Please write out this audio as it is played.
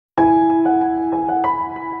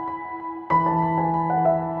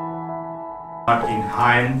Martin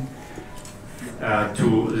Hein to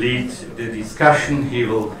lead the discussion. He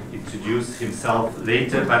will introduce himself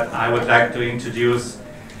later, but I would like to introduce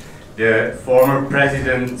the former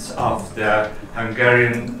president of the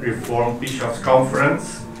Hungarian Reformed Bishops'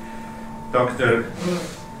 Conference, Dr.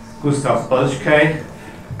 Guszta lcskei.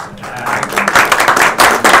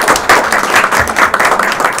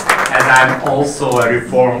 And I'm also a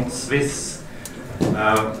Reformed Swiss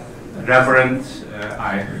reverend.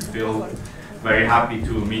 I feel very happy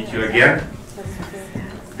to meet you again.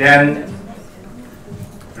 Then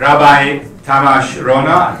Rabbi Tamás,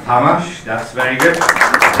 that's very good.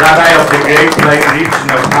 Rabbi of the Great Plain region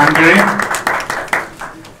of Hungary.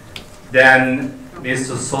 Then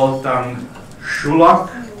Mr. Zolta Sulok,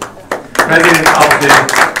 president of the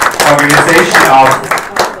Organization of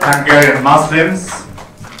Hungarian Muslims.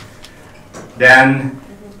 Then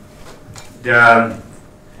the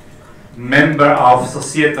member of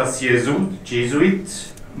Societas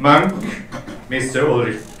Jesuit monk, Mr.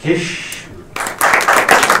 Ulrich.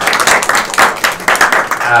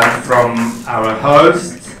 And from our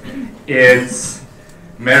host, it's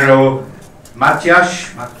Mero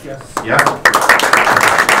Matthias, yeah,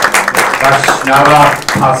 Vaishnava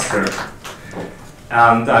pastor.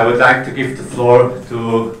 And I would like to give the floor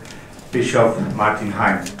to Bishop Martin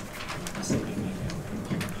Hein.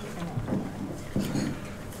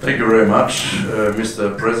 Thank you very much,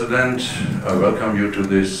 Mr. President. I welcome you to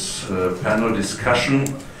this panel discussion.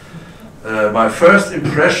 My first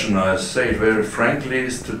impression, I say very frankly,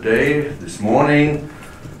 is today, this morning,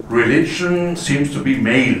 religion seems to be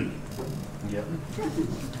male. Yeah.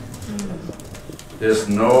 There's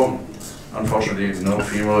unfortunately, no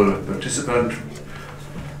female participant.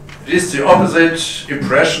 It is the opposite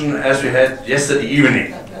impression as we had yesterday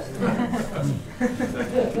evening.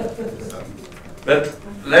 But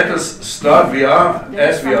let us start. We are,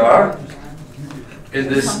 as we are, in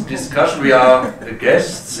this discussion, we are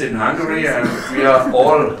guests in Hungary, and we are,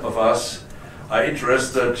 all of us, are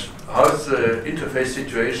interested how's the interfaith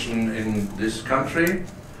situation in this country,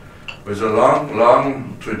 with a long,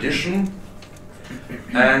 long tradition.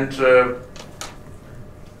 And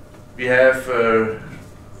we have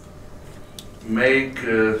make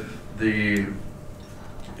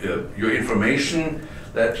your information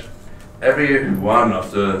that every one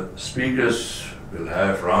of the speakers will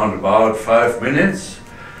have round about 5 minutes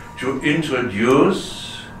to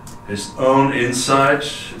introduce his own insight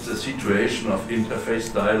into the situation of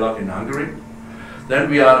interfaith dialogue in Hungary.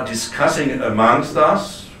 Then we are discussing amongst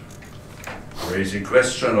us, raising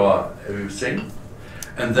question or everything,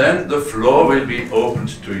 and then the floor will be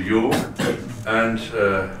opened to you, and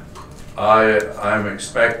I'm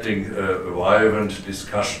expecting a vibrant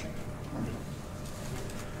discussion.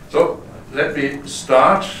 So let me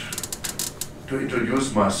start to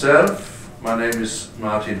introduce myself. My name is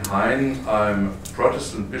Martin Hein. I'm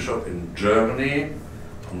Protestant bishop in Germany.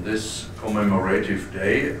 On this commemorative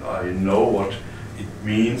day, I know what it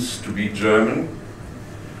means to be German.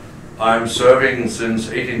 I'm serving since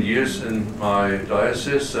 18 years in my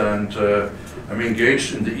diocese, and I'm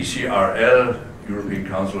engaged in the ECRL, European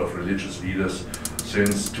Council of Religious Leaders,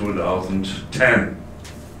 since 2010.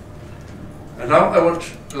 And now I would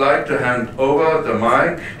like to hand over the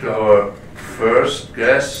mic to our first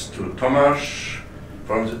guest, to Tomasz,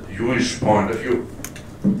 from the Jewish point of view.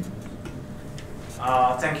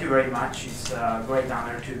 Thank you very much. It's a great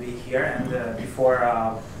honor to be here. And before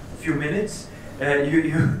a few minutes,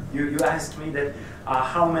 you asked me that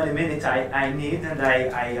how many minutes I need, and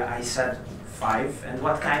I said 5. And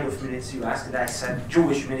what kind of minutes you asked? And I said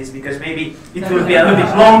Jewish minutes, because maybe it will be a little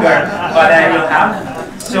bit longer, but I will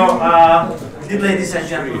have. So, dear ladies and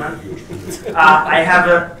gentlemen,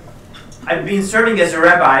 I've been serving as a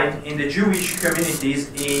rabbi in the Jewish communities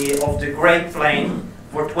of the Great Plain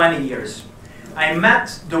for 20 years. I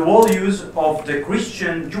met the values of the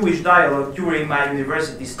Christian-Jewish dialogue during my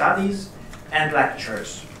university studies and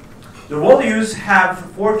lectures. The values have,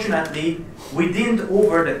 fortunately, widened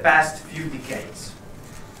over the past few decades.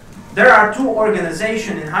 There are 2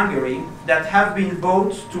 organizations in Hungary that have been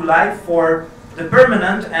brought to life for the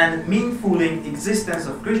permanent and meaningful existence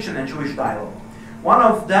of Christian and Jewish dialogue. One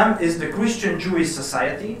of them is the Christian-Jewish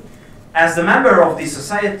Society. As the member of this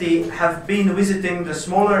society, have been visiting the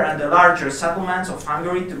smaller and the larger settlements of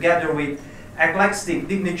Hungary together with eclectic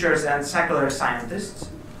dignitaries and secular scientists.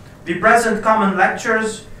 We present common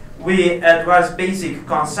lectures, we address basic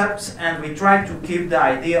concepts, and we try to keep the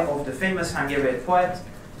idea of the famous Hungarian poet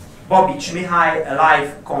Babics Mihály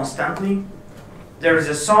alive constantly. There is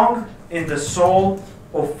a song in the soul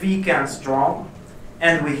of weak and strong,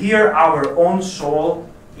 and we hear our own soul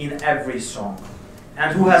in every song.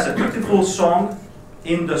 and who has a beautiful song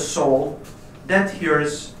in the soul that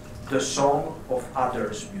hears the song of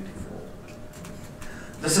others beautiful.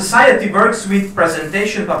 The society works with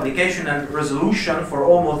presentation, publication, and resolution for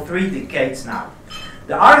almost 3 decades now.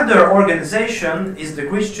 The other organization is the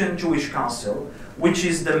Christian Jewish Council, which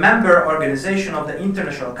is the member organization of the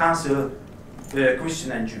International Council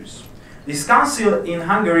Christian and Jews. This council in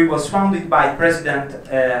Hungary was founded by President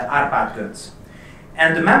Árpád Göncz.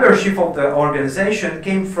 And the membership of the organization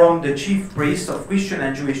came from the chief priests of Christian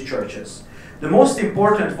and Jewish churches. The most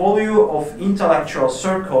important volume of intellectual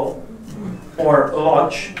circle or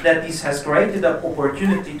lodge that this has created an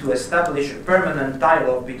opportunity to establish a permanent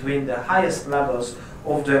dialogue between the highest levels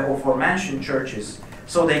of the aforementioned churches,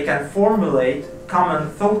 so they can formulate common,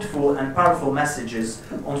 thoughtful, and powerful messages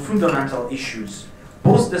on fundamental issues.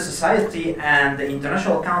 Both the Society and the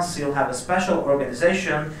International Council have a special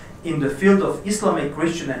organization in the field of Islamic,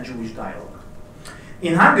 Christian, and Jewish dialogue.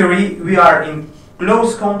 In Hungary, we are in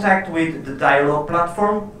close contact with the Dialogue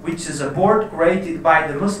Platform, which is a board created by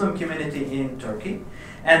the Muslim community in Turkey,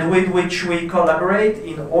 and with which we collaborate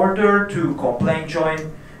in order to join,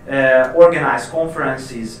 organize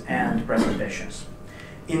conferences and presentations.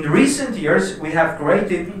 In recent years, we have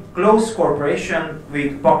created close cooperation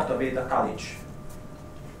with Bhakta College.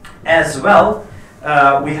 As well,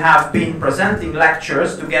 we have been presenting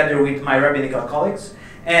lectures together with my rabbinical colleagues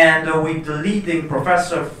and with the leading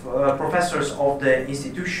professors of the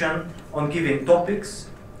institution on giving topics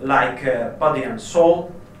like body and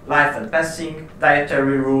soul, life and passing,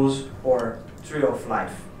 dietary rules, or tree of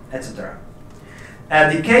life, etc.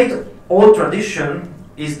 A decade-old tradition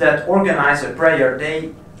is that organize a prayer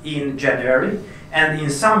day in January and in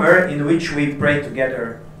summer in which we pray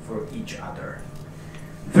together for each other.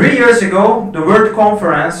 3 years ago, the World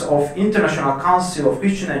Conference of International Council of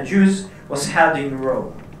Christians and Jews was held in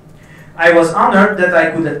Rome. I was honored that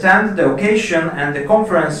I could attend the occasion, and the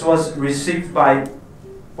conference was received by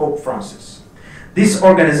Pope Francis. This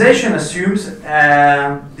organization assumes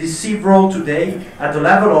a decisive role today at the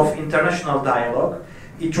level of international dialogue.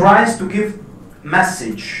 It tries to give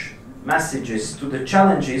messages to the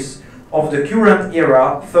challenges of the current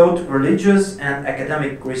era, thought, religious, and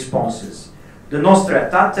academic responses. The Nostra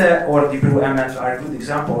Aetate or the Blue Emet are good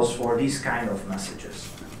examples for these kind of messages.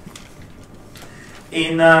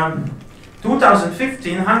 In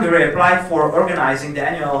 2015, Hungary applied for organizing the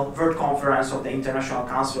annual World Conference of the International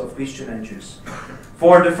Council of Christians and Jews.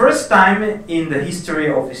 For the first time in the history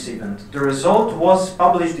of this event, the result was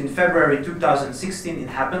published in February 2016 in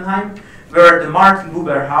Heppenheim, where the Martin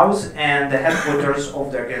Buber House and the headquarters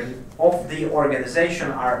of the organization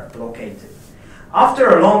are located.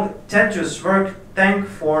 After a long, tedious work, thanks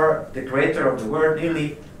for the creator of the world,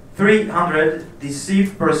 nearly 300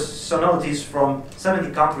 deceived personalities from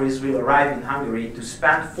 70 countries will arrive in Hungary to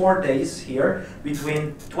spend 4 days here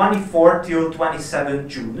between 24 till 27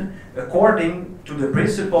 June, according to the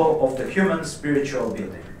principle of the human spiritual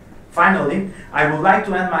building. Finally, I would like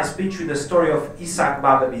to end my speech with the story of Isaac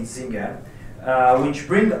Babowicz Singer, which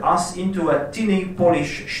brings us into a teeny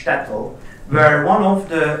Polish shtetl, where one of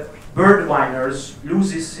the bird whiners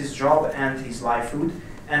loses his job and his livelihood,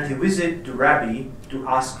 and he visits the Rabbi to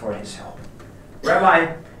ask for his help.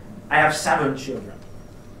 Rabbi, I have 7 children.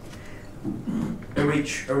 A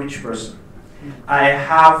rich person. I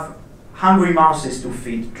have hungry mouses to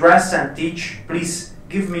feed, dress and teach. Please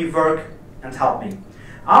give me work and help me.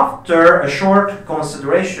 After a short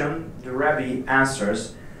consideration, the Rabbi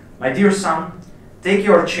answers, my dear son, take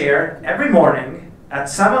your chair every morning at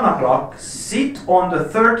 7 o'clock, sit on the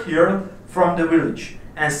 3rd hill from the village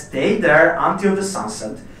and stay there until the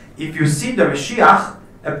sunset. If you see the Mashiach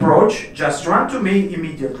approach, just run to me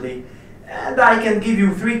immediately, and I can give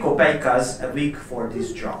you 3 kopeikas a week for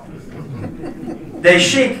this job. They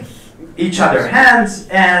shake each other's hands,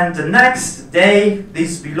 and the next day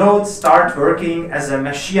these beloved start working as a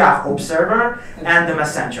Mashiach observer and the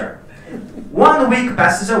messenger. 1 week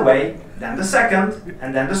passes away, then the 2nd,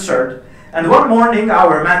 and then the 3rd. And one morning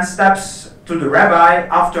our man steps to the rabbi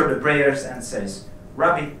after the prayers and says,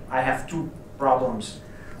 Rabbi, I have 2 problems.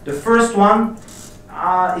 The first one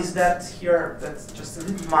is that here, that's just a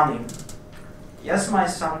little money. Yes, my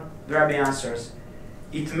son, the rabbi answers.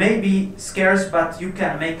 It may be scarce, but you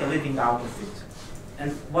can make a living out of it.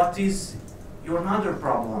 And what is your other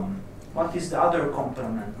problem? What is the other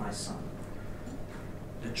compliment, my son?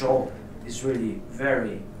 The job is really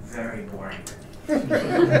very, very boring.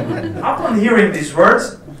 Upon hearing these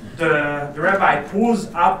words, the rabbi pulls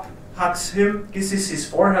up, hugs him, kisses his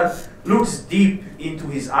forehead, looks deep into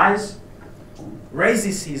his eyes,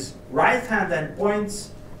 raises his right hand and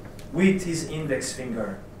points with his index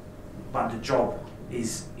finger. But the job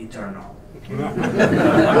is eternal.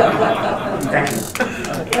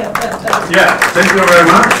 Yeah, thank you very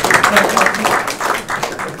much.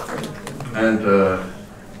 And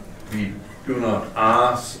we do not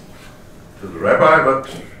ask to the rabbi, but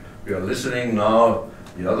we are listening now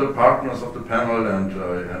the other partners of the panel, and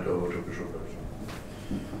I hand over to Bishop.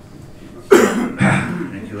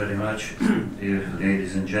 Thank you very much, dear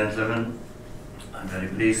ladies and gentlemen. I'm very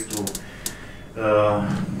pleased to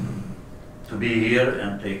be here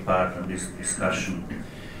and take part in this discussion.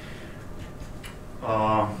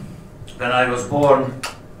 When I was born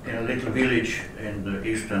in a little village in the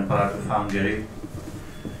eastern part of Hungary,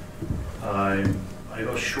 I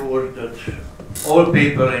was sure that all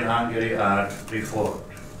people in Hungary are reformed.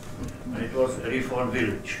 It was a reformed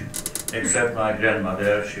village, except my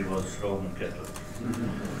grandmother. She was Roman Catholic.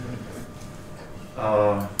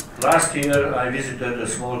 Last year I visited a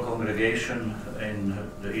small congregation in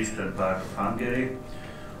the eastern part of Hungary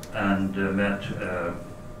and met a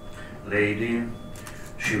lady.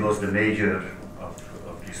 She was the mayor of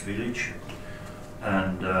this village,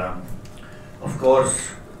 and of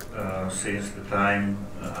course since the time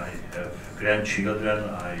I have grandchildren,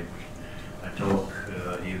 I talk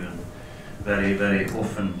even very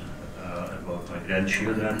often about my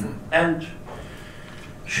grandchildren, and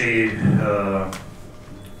she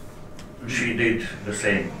did the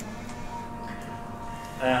same.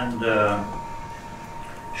 And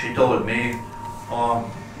she told me, "Oh,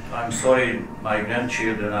 I'm sorry, my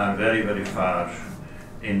grandchildren are very far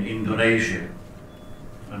in Indonesia,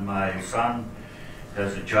 and my son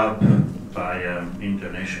has a job by an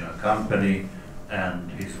international company,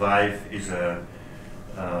 and his wife is a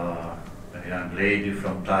young lady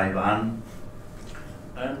from Taiwan,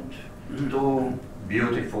 and two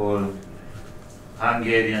beautiful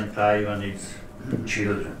Hungarian Taiwanese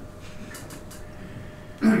children."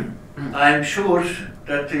 I'm sure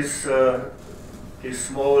that this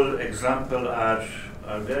small example are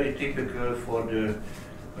very typical for the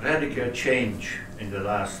radical change in the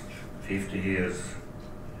last 50 years.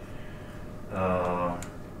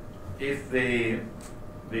 If we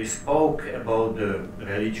spoke about the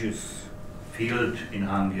religious field in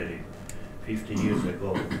Hungary 50 years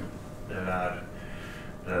ago, there are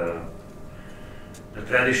the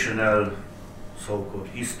traditional so-called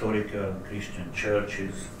historical Christian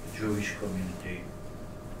churches, Jewish community,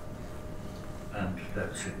 and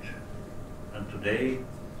that's it. And today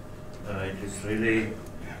it is really,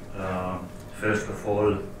 first of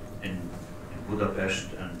all, in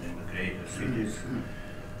Budapest and in the greater cities,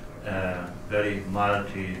 very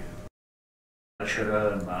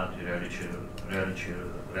multi-cultural and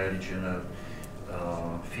multi-religional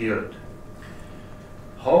field.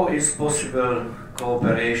 How is possible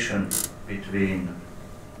cooperation between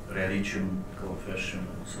religion, confession,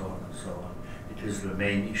 and so on and so on? It is the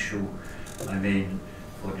main issue,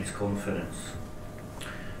 for this conference.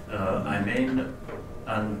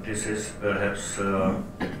 And this is perhaps a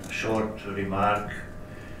short remark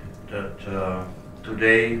that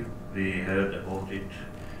today we heard about it,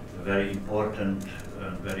 a very important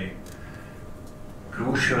and very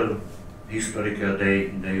crucial historical day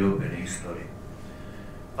in the European history.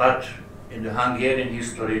 But in the Hungarian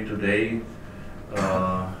history today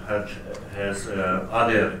has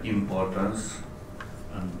other importance,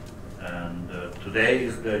 and today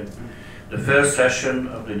is the first session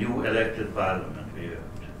of the new elected parliament we heard.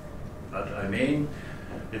 But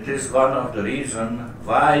it is one of the reasons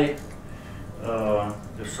why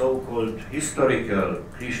the so-called historical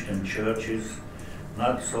Christian churches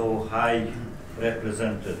not so high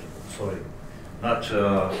represented, not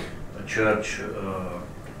a church,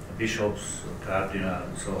 bishops, cardinals,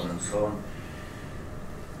 and so on and so on.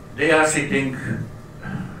 They are sitting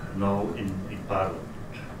now in parliament.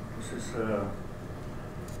 This is a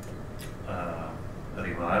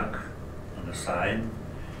remark and a sign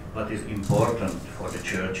what is important for the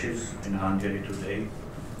churches in Hungary today.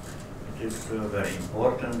 It is very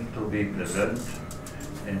important to be present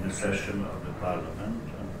in the session of the parliament,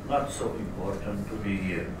 and not so important to be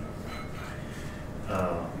here.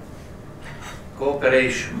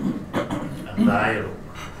 Cooperation and dialogue.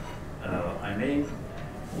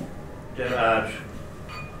 There are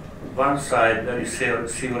one side very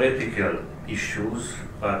theoretical issues,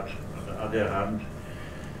 but on the other hand,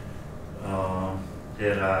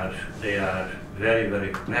 they are very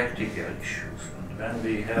practical issues. And when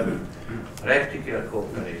we have practical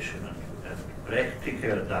cooperation and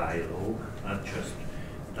practical dialogue, not just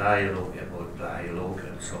dialogue about dialogue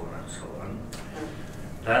and so on,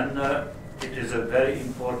 then it is a very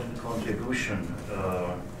important contribution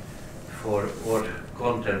for our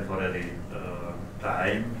contemporary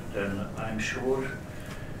time, then I'm sure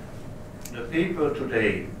the people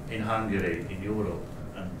today in Hungary, in Europe,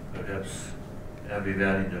 and perhaps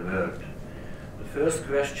everywhere in the world, the first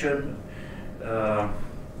question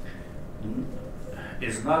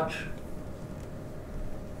is not,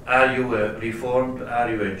 are you a Reformed, are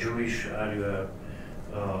you a Jewish, are you a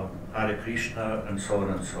Hare Krishna, and so on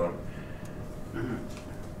and so on.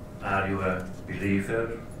 Are you a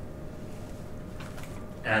believer?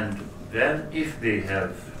 And then if we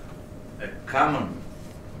have a common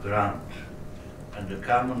ground and a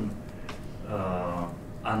common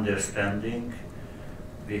understanding,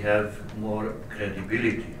 we have more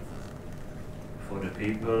credibility for the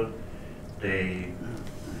people. They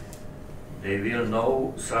will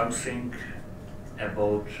know something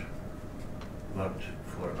about what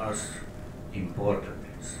for us important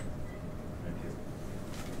is. Thank you.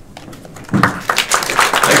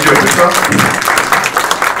 Thank you, Bishop.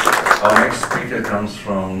 Our next speaker comes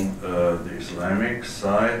from the Islamic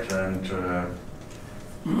side, and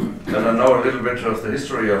I know a little bit of the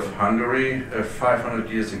history of Hungary. 500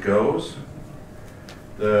 years ago,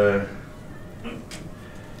 the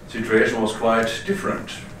situation was quite different.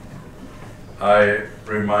 I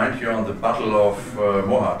remind you on the Battle of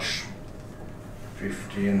Mohacs,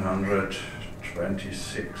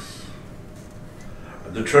 1526.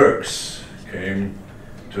 The Turks came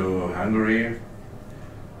to Hungary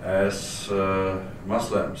as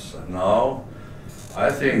Muslims, and now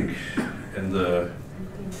I think in the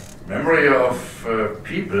memory of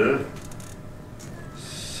people,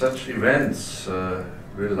 such events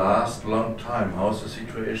will last a long time. How's the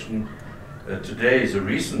situation today, is a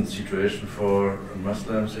recent situation for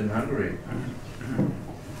Muslims in Hungary?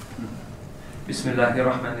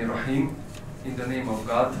 Bismillahirrahmanirrahim. In the name of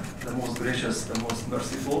God, the most gracious, the most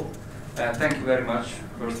merciful. Thank you very much,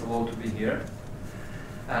 first of all, to be here.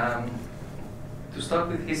 To start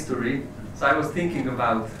with history, so I was thinking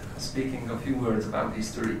about speaking a few words about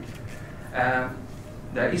history.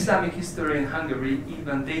 The Islamic history in Hungary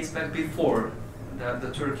even dates back before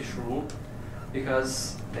the Turkish rule,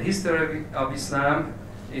 because the history of Islam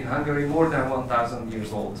in Hungary more than 1,000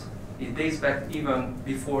 years old. It dates back even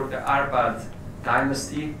before the Arpad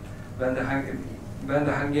dynasty, when the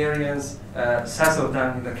Hungarians settled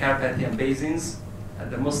down in the Carpathian basins, and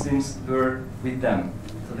the Muslims were with them.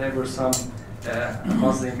 So there were some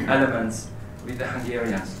Muslim elements with the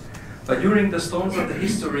Hungarians. But during the storms of the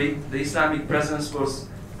history, the Islamic presence was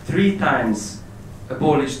 3 times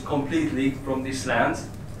abolished completely from this land,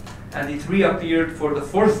 and it reappeared for the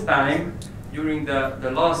 4th time during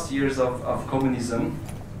the last years of communism.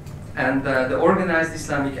 And the organized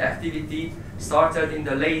Islamic activity started in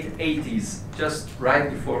the late 80s, just right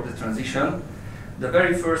before the transition. The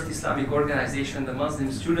very first Islamic organization, the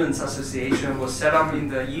Muslim Students Association, was set up in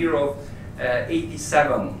the year of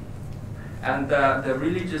 87. And the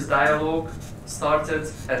religious dialogue started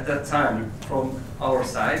at that time from our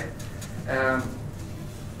side.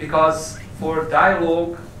 Because for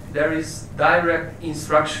dialogue, there is direct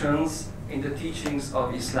instructions in the teachings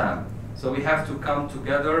of Islam. So we have to come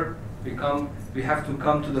together, we have to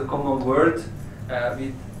come to the common word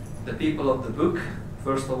with the people of the book,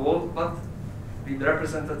 first of all, but with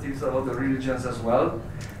representatives of other religions as well,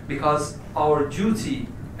 because our duty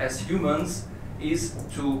as humans is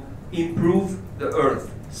to improve the earth,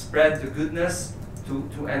 spread the goodness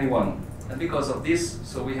to anyone. And because of this,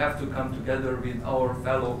 so we have to come together with our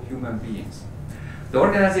fellow human beings. The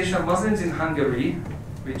organization of Muslims in Hungary,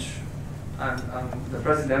 which I'm the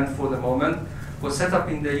president for the moment, was set up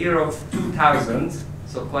in the year of 2000,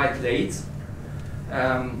 so quite late.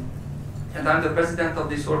 And I'm the president of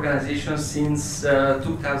this organization since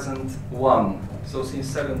 2001, so since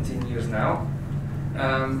 17 years now.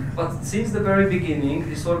 But since the very beginning,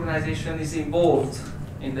 this organization is involved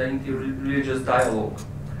in the interreligious dialogue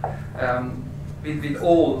with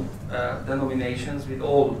all denominations, with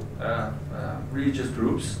all religious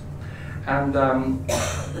groups. And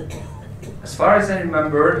as far as I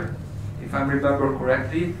remember, if I remember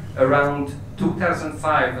correctly, around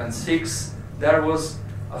 2005 and 2006, there was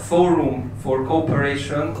a forum for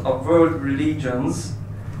cooperation of world religions,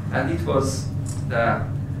 and it was the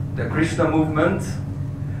Krishna movement,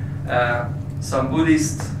 some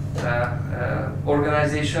Buddhist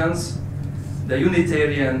organizations, the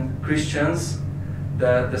Unitarian Christians,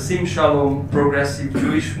 the Sim Shalom progressive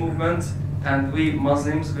Jewish movement, and we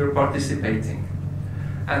Muslims were participating.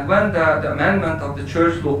 And when the amendment of the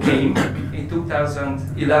church law came in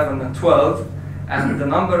 2011 and 12, and the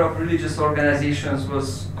number of religious organizations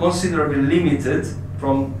was considerably limited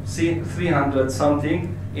from 300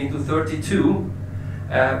 something into 32,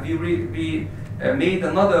 we made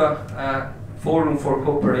another Forum for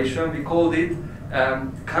Cooperation. We called it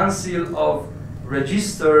Council of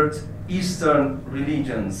Registered Eastern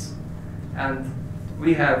Religions. And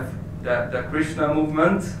we have the Krishna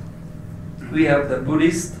movement, we have the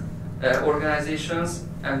Buddhist organizations,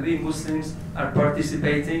 and we Muslims are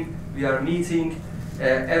participating. We are meeting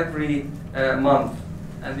every month,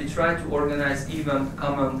 and we try to organize even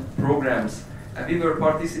common programs. And we were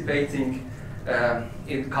participating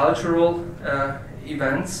in cultural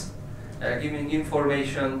events, giving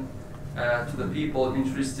information to the people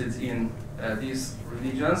interested in these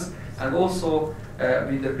religions, and also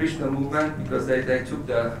with the Krishna movement, because they took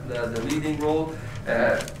the leading role.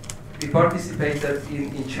 We participated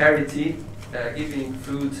in charity, giving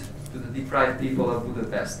food to the deprived people of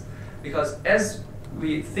Budapest. Because as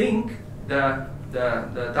we think, the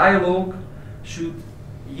dialogue should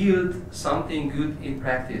yield something good in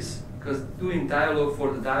practice. Because doing dialogue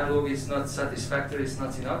for the dialogue is not satisfactory, it's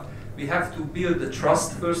not enough. We have to build the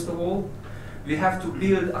trust, first of all. We have to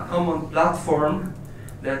build a common platform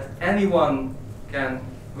that anyone can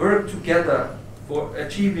work together for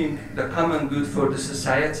achieving the common good for the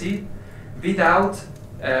society without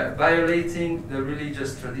violating the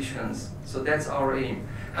religious traditions. So that's our aim.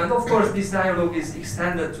 And of course, this dialogue is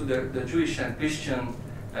extended to the Jewish and Christian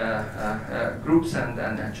groups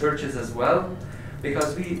and churches as well,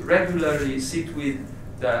 because we regularly sit with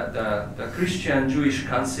the Christian Jewish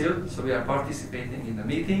Council, so we are participating in the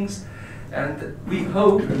meetings, and we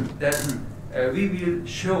hope that we will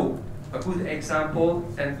show a good example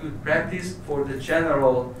and good practice for the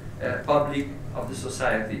general public of the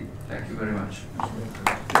society. Thank you very much. Thank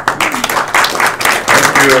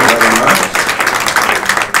you very much.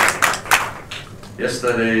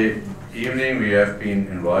 Yesterday evening we have been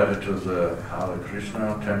invited to the Hare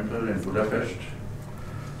Krishna temple in Budapest.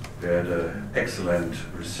 We had an excellent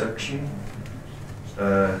reception,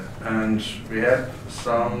 and we had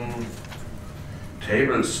some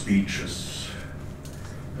table speeches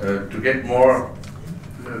to get more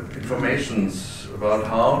information about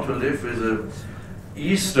how to live with an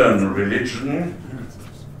Eastern religion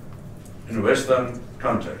in a Western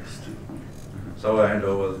context. So I hand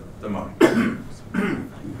over the mic.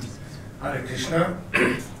 Hare Krishna.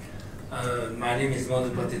 My name is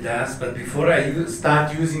Madhupati Dāsa, but before I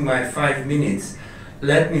start using my 5 minutes,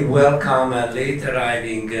 let me welcome a late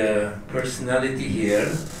arriving personality here,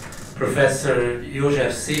 Professor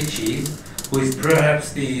József Szécsi, who is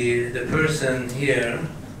perhaps the person here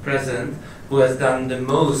present who has done the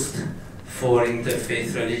most for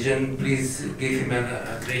interfaith religion. Please give him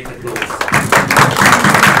a great applause.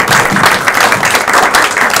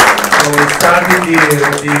 So we started the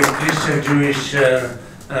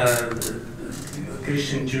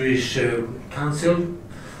Christian Jewish Council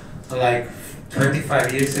like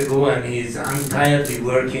 25 years ago, and he's untiredly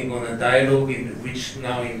working on a dialogue which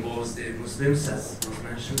now involves the Muslims, as was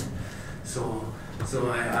mentioned. So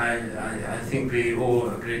I think we owe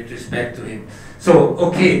a great respect to him. So,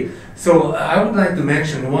 okay, so I would like to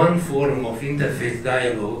mention one forum of interfaith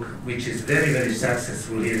dialogue which is very, very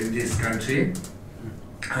successful here in this country.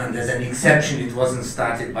 And as an exception, it wasn't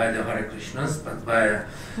started by the Hare Krishnas, but by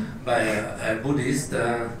a Buddhist,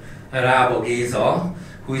 Rabbi,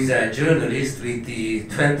 who is a journalist with the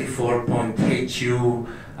 24.hu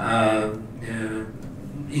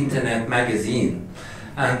internet magazine.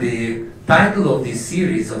 And the title of this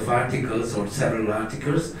series of articles, or several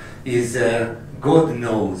articles, is God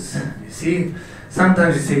Knows. You see,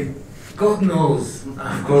 sometimes you say, God knows.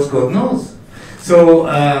 Of course, God knows. So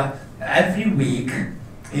every week,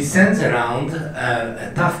 he sends around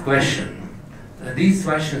a tough question. These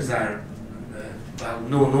questions are well,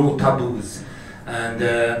 no taboos, and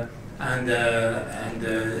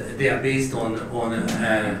they are based on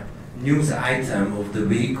a news item of the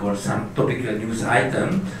week or some topical news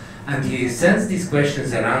item, and he sends these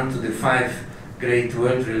questions around to the 5 great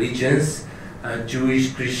world religions: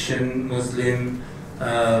 Jewish, Christian, Muslim,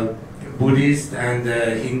 Buddhist, and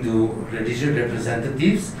Hindu religion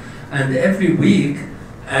representatives, and every week.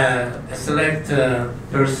 A select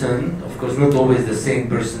person, of course not always the same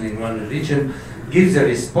person in one religion, gives a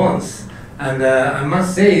response. And I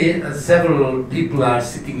must say several people are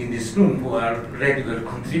sitting in this room who are regular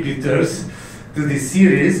contributors to this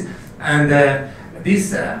series. And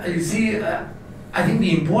this, you see, I think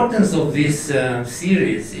the importance of this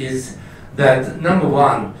series is that, number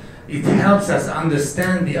one, it helps us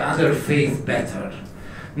understand the other faith better.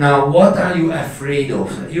 Now, what are you afraid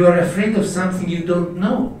of? You are afraid of something you don't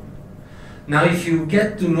know. Now, if you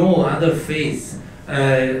get to know other faiths,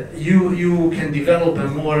 you can develop a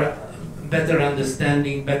better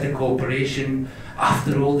understanding, better cooperation.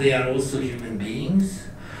 After all, they are also human beings.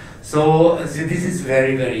 So this is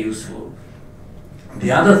very, very useful. The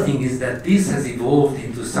other thing is that this has evolved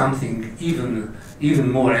into something even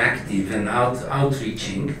more active and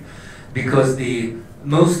outreaching, because the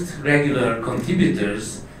most regular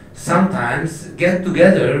contributors sometimes get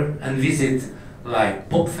together and visit like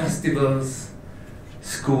pop festivals,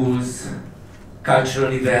 schools,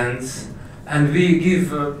 cultural events, and we give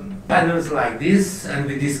panels like this, and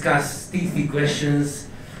we discuss teethy questions.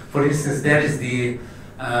 For instance, there is the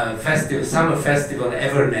summer festival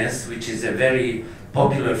Everness, which is a very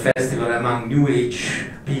popular festival among New Age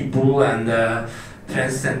people and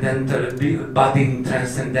budding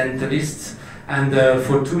transcendentalists. And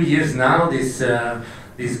for 2 years now, this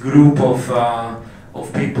group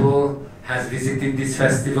of people has visited this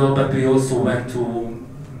festival, but we also went to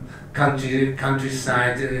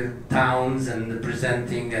countryside towns and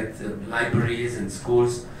presenting at libraries and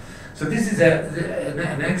schools. So this is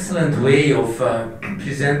an excellent way of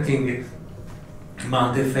presenting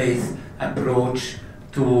multi-faith approach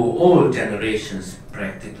to all generations,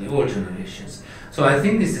 practically all generations. So I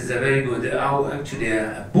think this is a very good, actually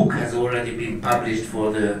a book has already been published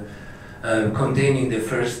for the, containing the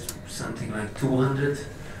first something like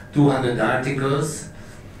 200 articles.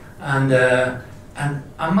 And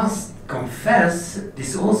I must confess,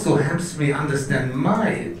 this also helps me understand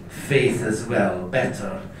my faith as well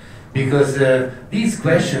better, because these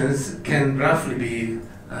questions can roughly be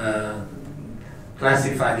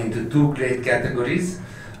classified into two great categories.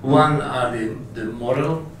 One are the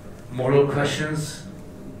moral questions,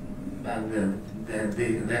 and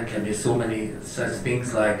there can be so many such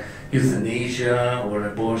things like euthanasia or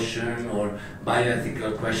abortion or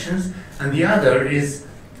bioethical questions, and the other is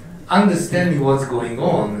understanding what's going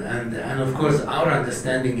on, and of course our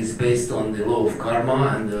understanding is based on the law of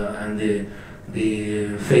karma and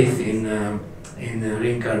the faith in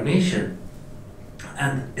reincarnation,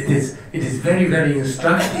 and it is very, very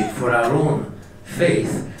instructive for our own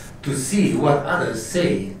faith to see what others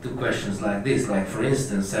say to questions like this. Like, for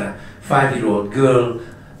instance, a 5-year-old girl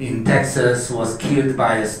in Texas was killed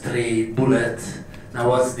by a stray bullet. Now,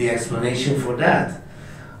 what's the explanation for that?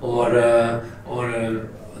 Or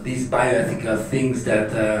these bioethical things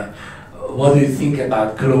that, what do you think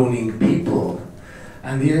about cloning people?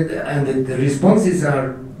 And the responses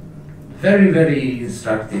are very, very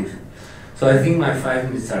instructive. So I think my 5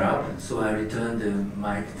 minutes are up, so I return the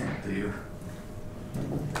mic to you.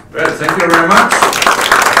 Well, thank you very much.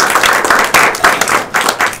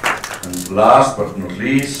 And last but not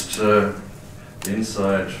least,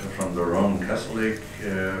 insight from the Roman Catholic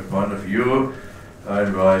point of view, I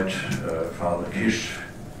invite Father Kish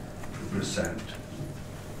to present.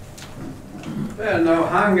 Well, now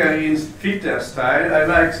Hungarian Peter style, I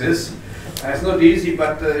like this. It's not easy,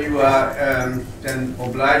 but you are then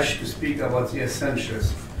obliged to speak about the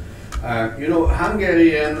essentials. You know,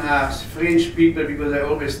 Hungarian are strange people because they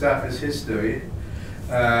always start with history.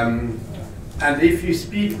 And if you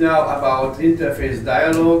speak now about interfaith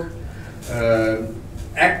dialogue,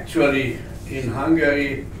 actually in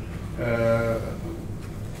Hungary,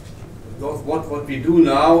 what we do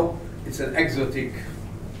now, it's an exotic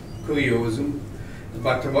curiosum,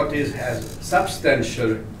 but what has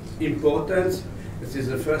substantial importance, this is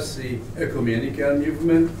the first, the ecumenical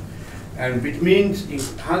movement, and which means in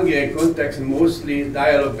Hungarian context mostly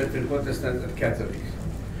dialogue between Protestant and Catholic.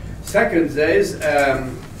 Second, there is,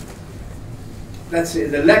 let's say,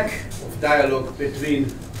 the lack of dialogue between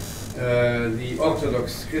the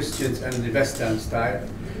Orthodox Christians and the Western style,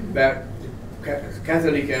 where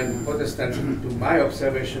Catholic and Protestant, to my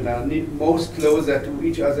observation, are most closer to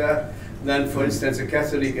each other than, for instance, the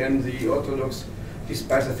Catholic and the Orthodox,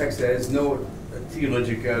 despite the fact there is no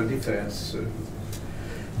theological difference.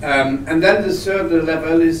 And then the third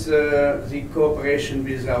level is the cooperation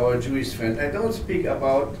with our Jewish friend. I don't speak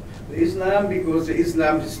about the Islam because the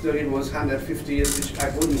Islam history was 150 years, which I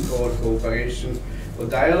wouldn't call cooperation or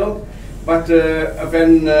dialogue. But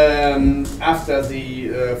when after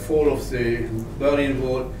the fall of the Berlin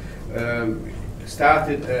Wall,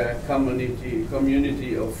 started a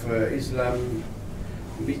community of Islamic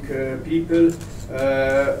people,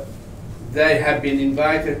 they have been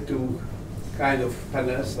invited to kind of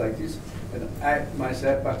panels like this, and I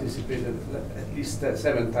myself participated at least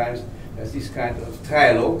 7 times as this kind of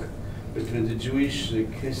dialogue between the Jewish, the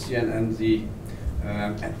Christian, and the.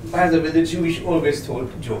 And by the way, the Jewish always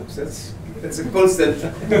told jokes. That's a constant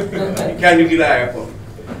you can rely upon.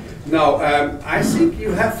 Now, I think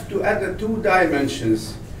you have to add the 2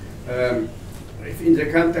 dimensions in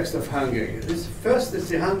the context of Hungary. First is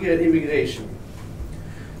the Hungarian immigration.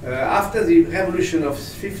 After the revolution of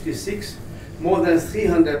 '56, more than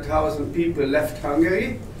 300,000 people left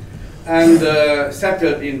Hungary, and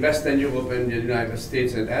settled in Western Europe and the United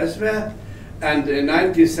States and elsewhere. And in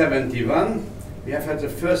 1971, we have had the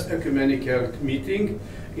first ecumenical meeting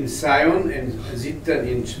in Sion and Sitten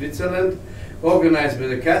in Switzerland, organized by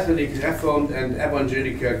the Catholic, Reformed and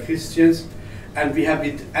Evangelical Christians, and we have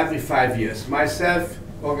it every 5 years. Myself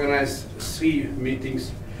organized 3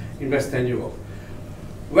 meetings in Western Europe.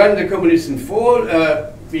 When the communism fall,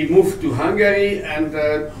 we moved to Hungary, and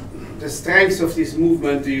the strength of this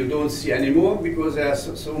movement you don't see anymore because there are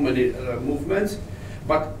so many movements.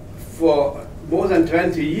 But for more than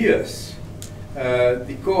 20 years,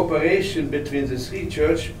 the cooperation between the 3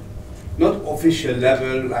 churches, not official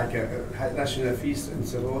level like a national feast and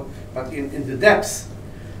so on, but in the depths,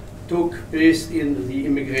 took place in the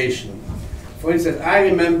immigration. For instance, I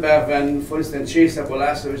remember when, for instance, César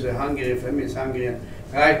Bolászló is a famous Hungarian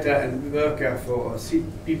writer and worker for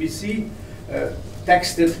BBC,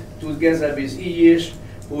 texted together with Ulrich,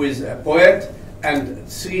 who is a poet, and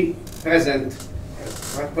 3 present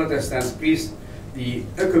Protestant priests, the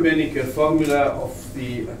ecumenical formula of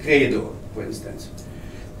the credo, for instance.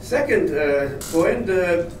 Second point,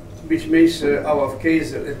 which makes our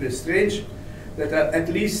case a little bit strange, that at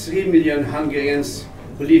least 3 million Hungarians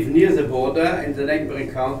who live near the border in the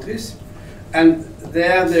neighboring countries, and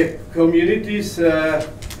there the communities have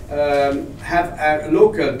a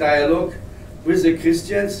local dialogue with the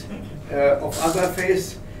Christians of other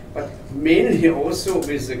faiths, but mainly also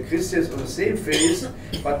with the Christians of the same faith,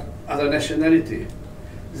 but other nationality.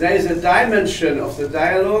 There is a dimension of the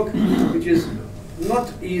dialogue which is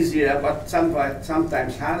not easier, but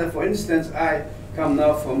sometimes harder. For instance, I come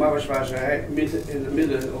now from Marosvásárhely, in the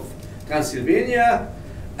middle of Transylvania,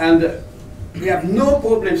 and we have no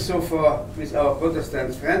problem so far with our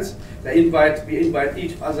Protestant friends. We invite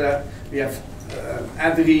each other. We have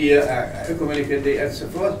every year ecumenical day and so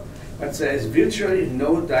forth, but there is virtually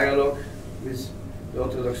no dialogue with the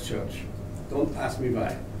Orthodox Church. Don't ask me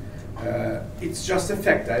why. It's just a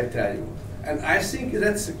fact, I tell you. And I think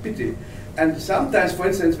that's a pity. And sometimes, for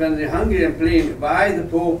instance, when the Hungarian claim why the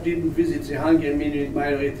Pope didn't visit the Hungarian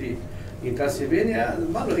minority in Transylvania,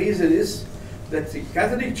 one reason is that the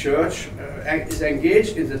Catholic Church is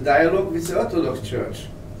engaged in the dialogue with the Orthodox Church.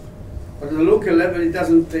 But at the local level, it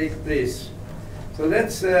doesn't take place. So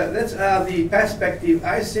that's the perspective.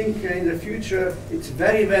 I think in the future, it's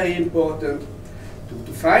very, very important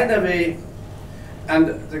to find a way. And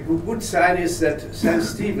the good sign is that St.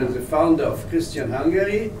 Stephen, the founder of Christian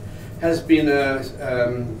Hungary, has been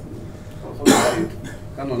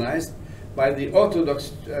canonized by the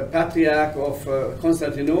Orthodox Patriarch of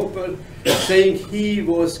Constantinople, saying he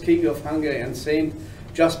was King of Hungary and saint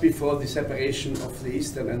just before the separation of the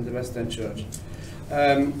Eastern and the Western Church.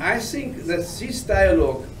 I think that this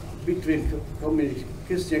dialogue between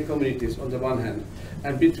Christian communities on the one hand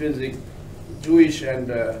and between the Jewish and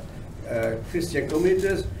Christian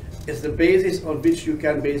communities is the basis on which you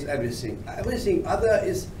can base everything. Everything other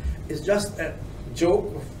is just a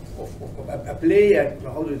joke of a play,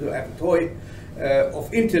 how do you do, a toy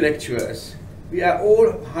of intellectuals. We are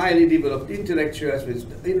all highly developed intellectuals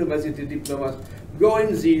with university diplomas. Go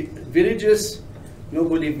in the villages,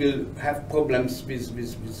 nobody will have problems with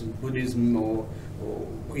Buddhism or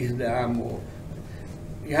Islam.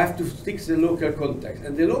 You have to stick to the local context.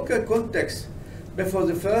 And the local context, before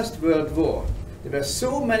the First World War, there were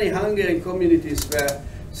so many Hungarian communities where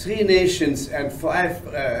 3 nations and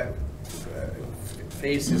 5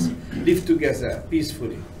 faiths live together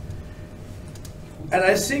peacefully. And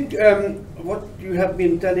I think what you have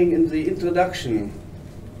been telling in the introduction,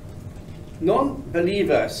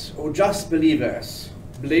 non-believers or just believers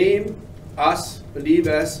blame us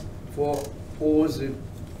believers for all the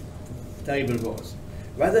terrible wars.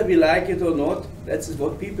 Whether we like it or not, that's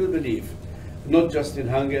what people believe. Not just in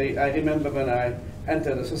Hungary. I remember when I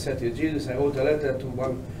entered the Society of Jesus, I wrote a letter to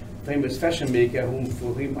one famous fashion maker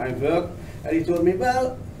for whom I worked, and he told me,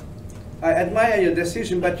 well, I admire your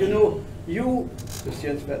decision, but you know, you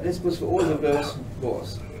Christians were responsible for all the worst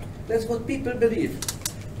wars. That's what people believe.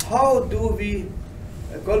 How do we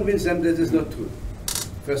convince them that it's not true?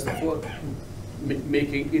 First of all,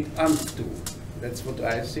 making it untrue. That's what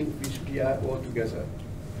I think we are all together.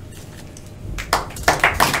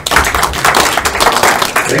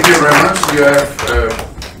 Thank you very much. You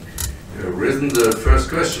have risen the first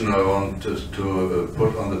question I want to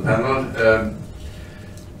put on the panel.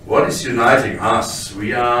 What is uniting us?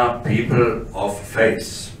 We are people of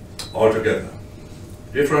faith altogether.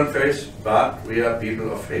 Different faiths, but we are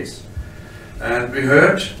people of faith. And we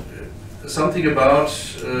heard something about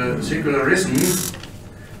secularism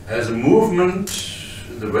as a movement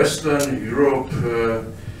in the Western Europe,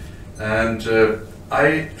 and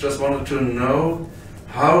I just wanted to know,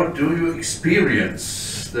 how do you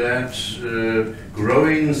experience that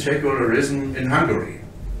growing secularism in Hungary?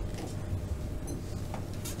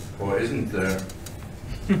 Or isn't there?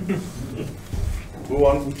 Who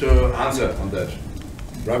wants to answer on that?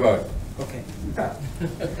 Rabbi. Okay.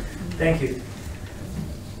 Thank you.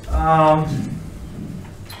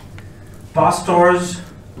 Pastors,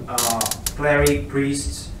 cleric,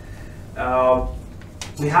 priests,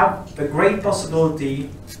 we have a great possibility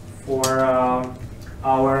for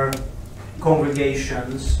our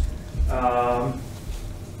congregations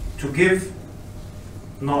to give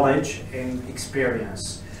knowledge and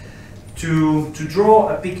experience, to draw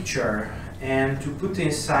a picture and to put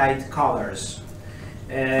inside colors.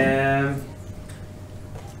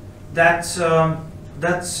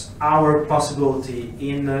 That's our possibility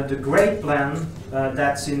in the great plan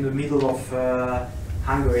that's in the middle of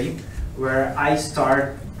Hungary, where I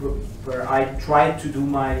start, where I try to do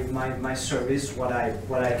my service, what I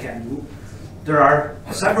can do. There are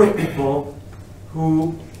several people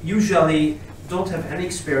who usually don't have any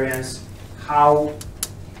experience how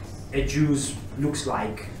a Jew looks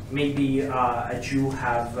like. Maybe a Jew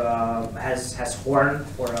has horn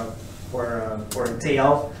or a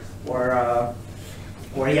tail,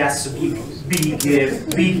 or he has a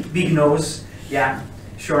big nose. Yeah,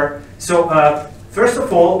 sure. So first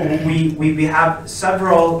of all, we have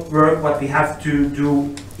several work what we have to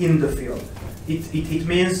do in the field. It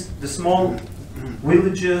means the small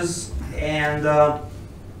villages, and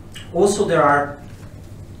also there are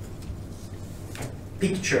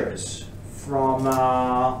pictures from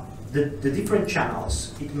the different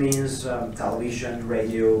channels. It means television,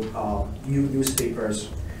 radio, newspapers,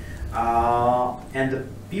 and the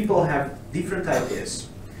people have different ideas.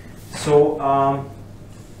 So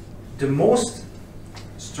the most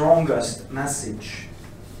strongest message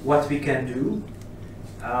what we can do,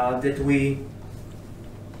 that we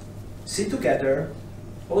sit together,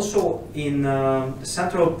 also in the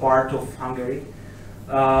central part of Hungary.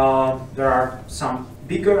 There are some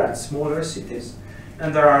bigger and smaller cities,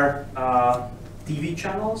 and there are TV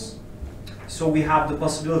channels. So we have the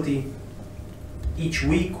possibility each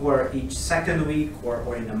week or each second week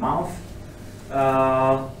or in a month,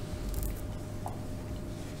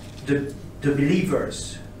 the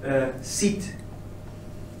believers sit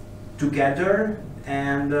together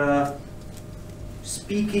and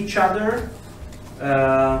speak each other,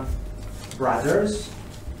 brothers,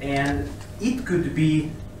 and it could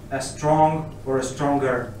be a strong or a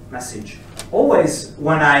stronger message. Always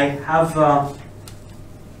when I have a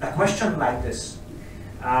question like this,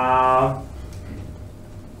 I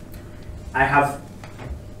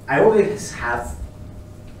always have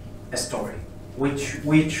a story which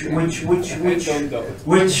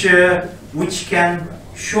can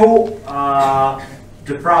show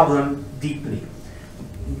the problem deeply.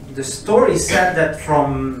 The story said that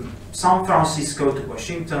from San Francisco to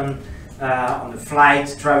Washington, on a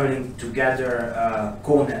flight traveling together,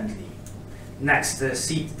 Cohn and Lee, next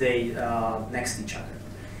seat they next each other,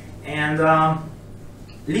 and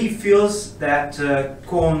Lee feels that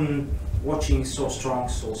Cohn watching so strong,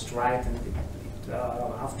 so straight, and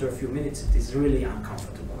after a few minutes it is really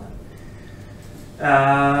uncomfortable.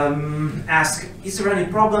 Ask, is there any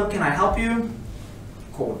problem? Can I help you?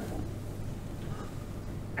 Cohn,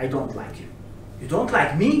 I don't like you. You don't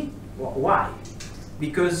like me? Why?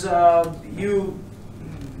 Because you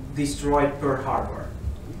destroyed Pearl Harbor.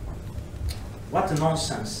 What a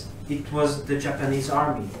nonsense. It was the Japanese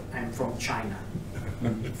army. I'm from China.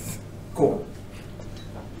 Cool.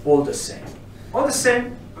 All the same. All the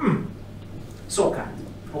same? So kind.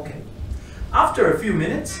 Okay. After a few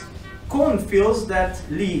minutes, Cohn feels that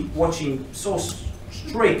Lee watching so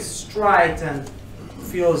strict, straight, and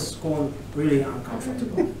feels Cohn really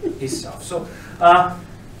uncomfortable himself. So,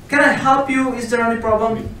 can I help you? Is there any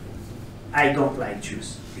problem? I don't like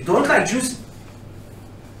Jews. You don't like Jews?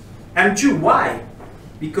 I'm Jew. Why?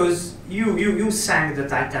 Because you sank the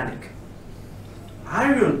Titanic.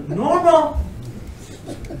 Are you normal?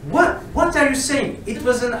 What are you saying? It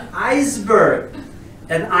was an iceberg,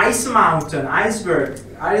 an ice mountain, iceberg.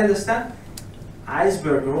 I understand.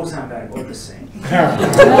 Iceberg, Rosenberg, all the same. Yeah,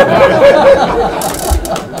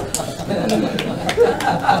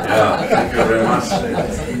 thank you very much.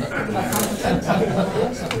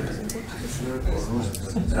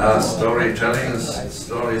 Storytelling is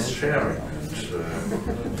stories sharing.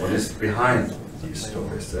 What is behind these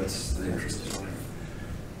stories? That's the interesting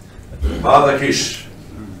thing. Father Kish.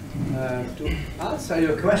 To answer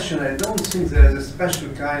your question, I don't think there's a special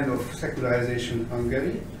kind of secularization in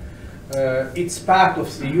Hungary. It's part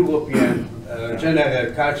of the European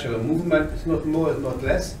general cultural movement. It's not more, it's not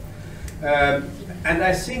less. And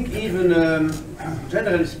I think even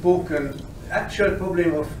generally spoken, actual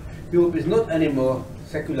problem of Europe is not anymore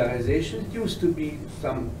secularization. It used to be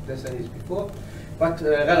some decades before, but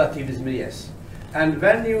relativism, yes. And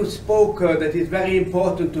when you spoke that it's very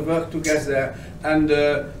important to work together and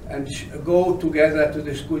go together to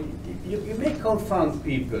the school, you may confound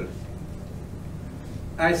people.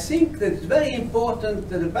 I think that it's very important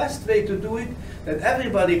that the best way to do it, that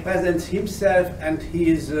everybody presents himself and he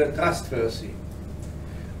is trustworthy.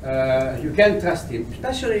 You can trust him,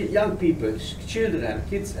 especially young people, children,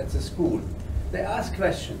 kids at the school. They ask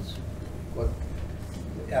questions.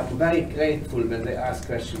 I'm very grateful when they ask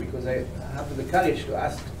questions because I have the courage to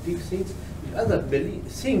ask big things which others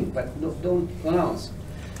think but don't pronounce.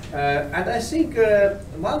 And I think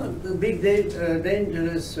one big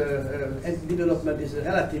dangerous development is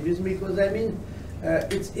relativism, because I mean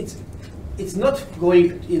it's not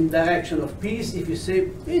going in direction of peace if you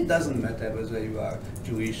say it doesn't matter whether you are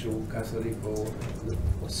Jewish or Catholic or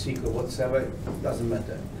Sikh or whatever, it doesn't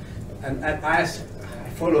matter. And I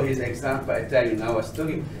follow his example, I tell you now a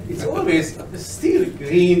story. It's always still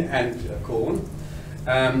green and corn.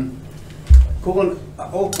 Corn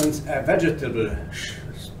opens a vegetable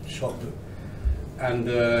shop, and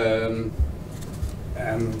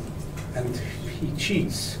he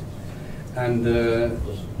cheats. And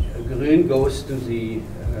Grün goes to the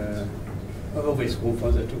always room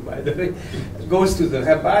for the two, by the way, goes to the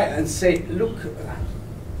rabbi and say, look,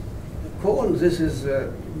 corn, this is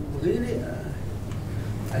really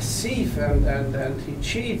a thief, and he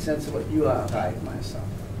cheats, and so you are right, my son.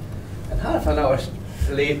 And half an hour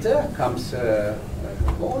later comes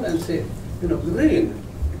Corn and say, you know, Grün,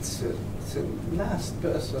 it's the last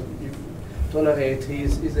person you tolerate,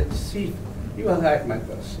 he's a thief. You are right, my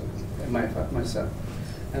person, my son.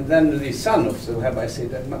 And then the son of the rabbi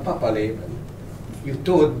said, my Papa Leben, you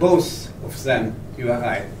told both of them you are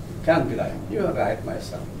right. You can't be right. You are right, my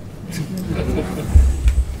son.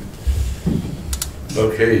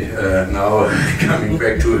 Okay, now coming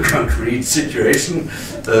back to a concrete situation.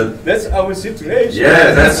 That's our situation.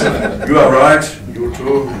 Yeah, that's you are right. You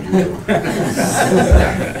too.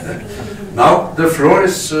 Now the floor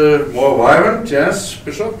is more vibrant. Yes,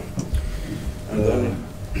 Bishop. And then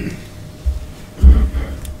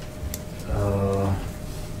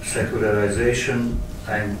secularization.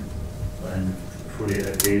 I'm fully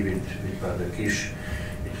agree with Father Kish.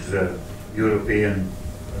 It is a European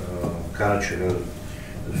cultural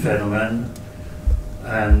phenomenon,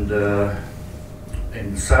 and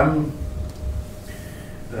in some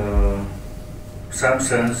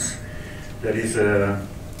sense there is a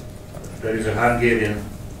Hungarian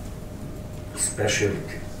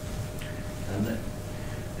specialty, and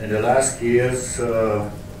in the last years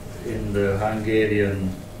in the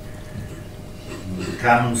Hungarian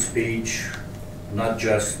common speech, not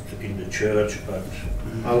just in the church but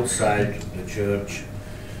outside the church,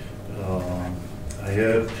 I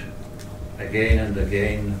heard again and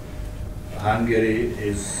again Hungary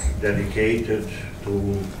is dedicated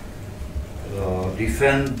to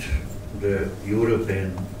defend the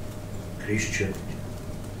European Christianity.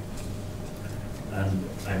 And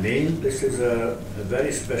I mean, this is a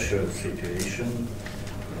very special situation.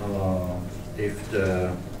 If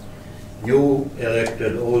the new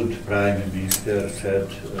elected old Prime Minister said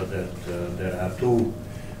that there are two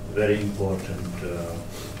very important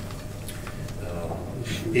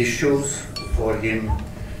issues for him.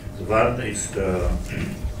 One is the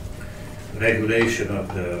regulation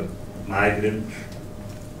of the migrant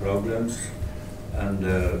problems, and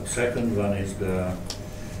the second one is the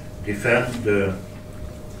defend the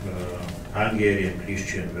Hungarian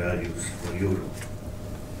Christian values for Europe.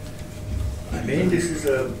 I mean, this is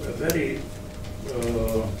a very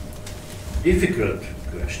difficult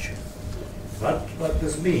question. What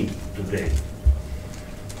does it mean today?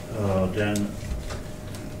 Then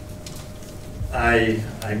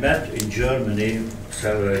I met in Germany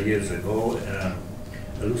several years ago a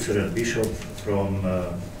Lutheran bishop from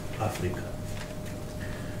Africa,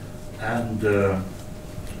 and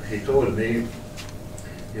he told me,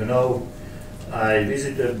 you know, I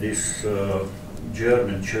visited this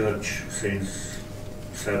German church since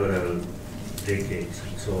several decades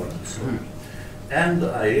and so on and so on, and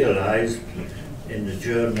I realized in the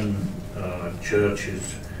German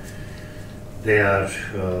churches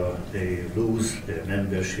they lose their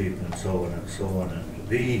membership and so on and so on. And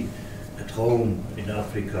we at home in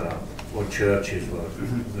Africa, our churches were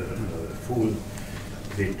full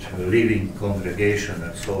with living congregation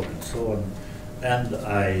and so on and so on. And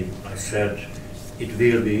I said, it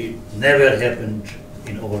will be never happened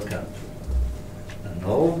in our country.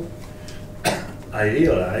 now I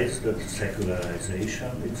realize that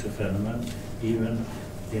secularization is a phenomenon even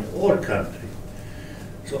in our country.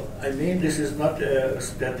 So I mean, this is not a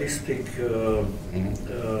statistic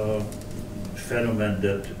phenomenon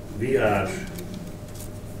that we are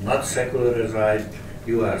not secularized,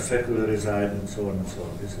 you are secularized, and so on and so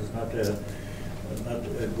on. This is not a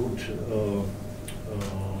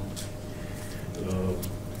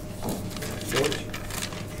good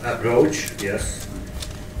approach. Yes,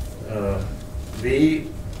 we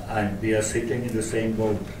are sitting in the same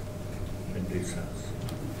boat in this sense.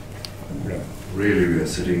 Yeah, really, we are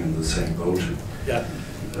sitting in the same boat. Yeah.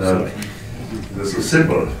 This is a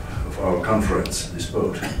symbol of our conference, this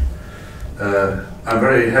boat. I'm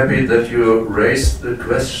very happy that you raised the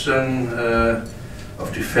question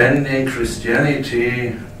of defending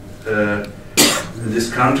Christianity in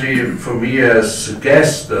this country. For me, as a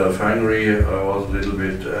guest of Hungary, I was a little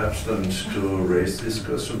bit absent to raise this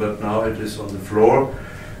question, but now it is on the floor.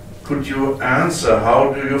 Could you answer,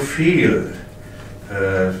 how do you feel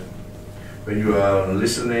when you are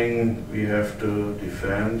listening, we have to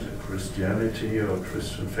defend Christianity or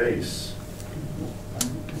Christian faith?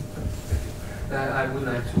 I would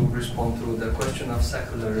like to respond to the question of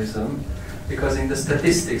secularism, because in the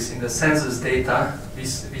statistics, in the census data, we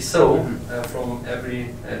saw from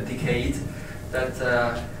every decade that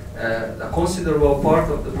a considerable part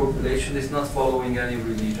of the population is not following any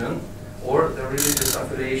religion, or the religious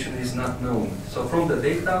affiliation is not known. So from the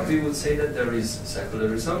data, we would say that there is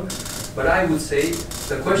secularism, but I would say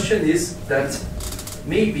the question is that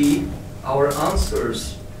maybe our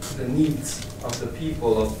answers to the needs of the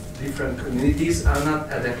people of different communities are not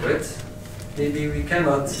adequate. Maybe we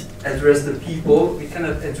cannot address the people, we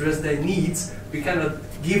cannot address their needs, we cannot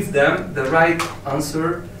give them the right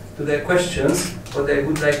answer to their questions, what they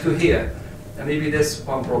would like to hear. And maybe that's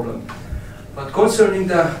one problem. But concerning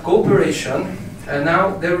the cooperation,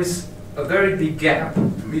 now there is a very big gap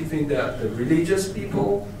between the religious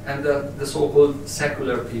people and the so-called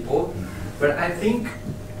secular people. But I think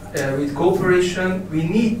with cooperation, we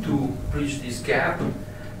need to bridge this gap,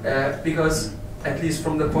 because at least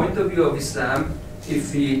from the point of view of Islam,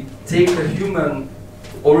 if we take the human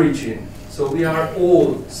origin, so we are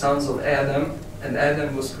all sons of Adam, and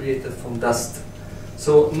Adam was created from dust.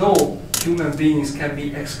 So no human beings can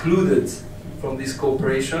be excluded from this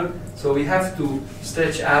cooperation. So we have to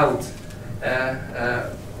stretch out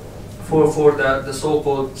for the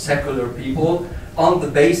so-called secular people on the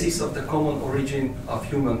basis of the common origin of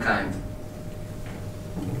humankind.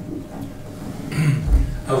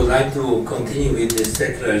 I would like to continue with the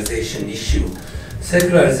secularization issue.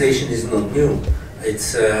 Secularization is not new.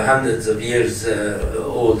 It's hundreds of years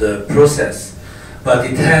old process, but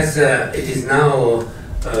it is now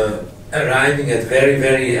arriving at very,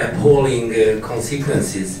 very appalling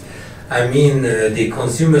consequences. I mean, the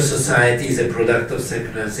consumer society is a product of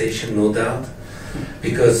secularization, no doubt,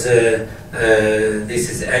 because this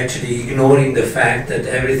is actually ignoring the fact that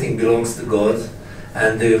everything belongs to God,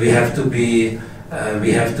 and we have to be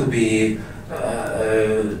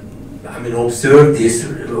observe this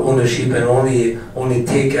ownership and only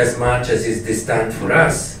take as much as is destined for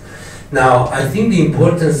us. Now, I think the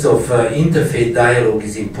importance of interfaith dialogue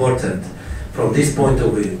is important from this point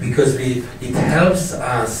of view, because it helps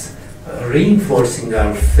us reinforcing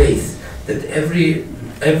our faith that every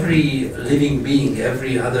living being,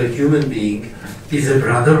 every other human being is a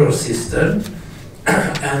brother or sister,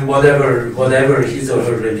 and whatever his or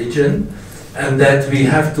her religion, and that we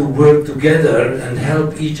have to work together and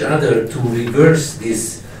help each other to reverse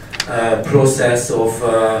this process of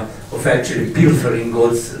actually pilfering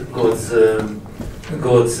God's goods and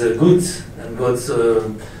God's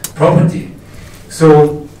property.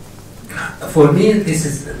 So, for me,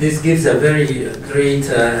 this gives a very great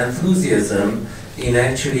enthusiasm in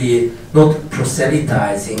actually not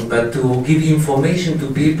proselytizing, but to give information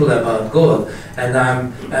to people about God. And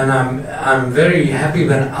I'm very happy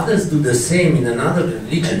when others do the same in another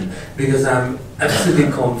religion, because I'm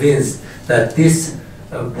absolutely convinced that this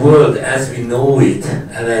world as we know it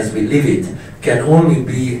and as we live it can only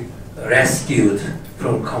be rescued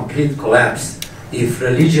from complete collapse if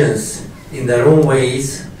religions in their own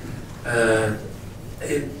ways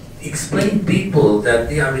explain people that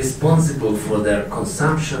they are responsible for their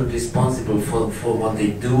consumption, responsible for what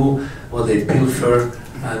they do, what they pilfer,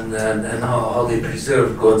 and how they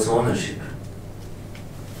preserve God's ownership.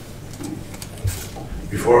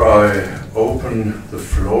 Before I open the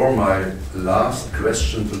floor, my last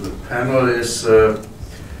question to the panel is,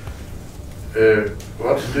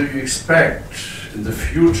 what do you expect in the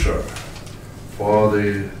future for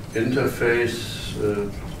the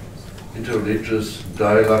interfaith interreligious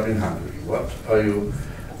dialogue in Hungary? What are you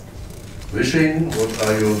wishing? What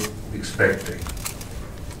are you expecting?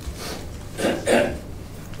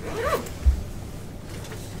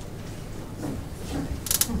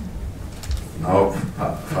 Now,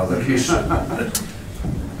 Father Kirche.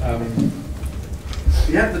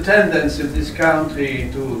 We have the tendency in this country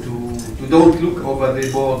to don't look over the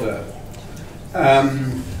border.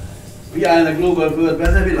 We are in a global world,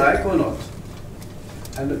 whether we like or not.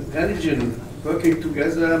 And religion working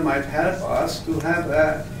together might help us to have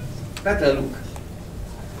a better look.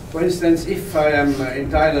 For instance, if I am in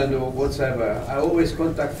Thailand or whatsoever, I always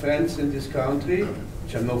contact friends in this country,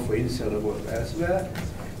 which I know for Insel or elsewhere,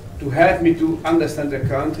 to help me to understand the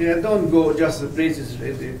country. I don't go just the places,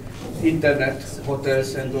 the internet,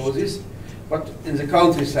 hotels and all this, but in the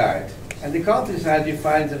countryside. And the countryside you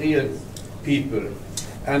find the real people.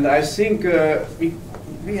 And I think we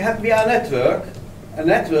are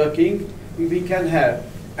networking, we can help.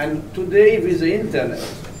 And today with the internet,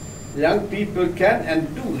 young people can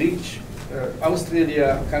and do reach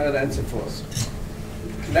Australia, Canada and so forth.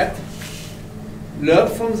 Learn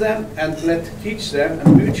from them and teach them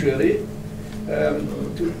and mutually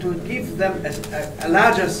to give them a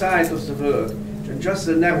larger side of the world than just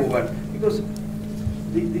the narrow one. Because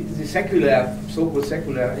the secular, so-called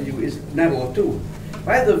secular EU is narrow too.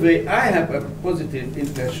 By the way, I have a positive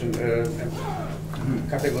impression,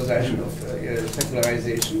 categorization of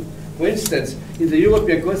secularization. For instance, in the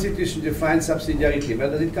European Constitution you find subsidiarity. Where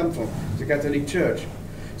does it come from? The Catholic Church.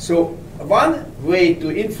 So one way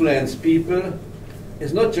to influence people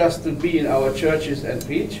is not just to be in our churches and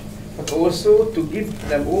preach, but also to give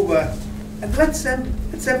them over and let them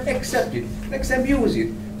accept it, let them use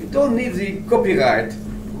it. We don't need the copyright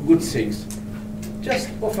for good things. Just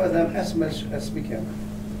offer them as much as we can.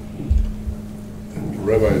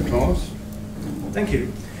 Rabbi Thomas? Thank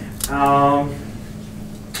you.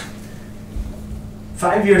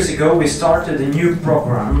 5 years ago we started a new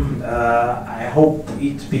program. I hope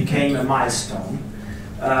it became a milestone.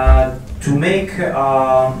 To make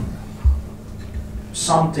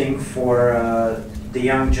something for the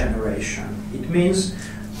young generation. It means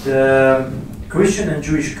the Christian and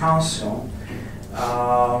Jewish Council,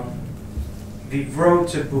 we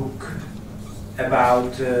wrote a book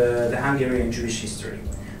about the Hungarian Jewish history,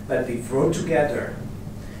 but we wrote together.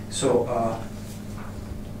 So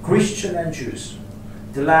Christian and Jews,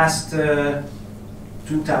 the last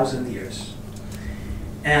 2000 years.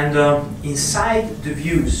 And inside the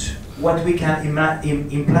views, what we can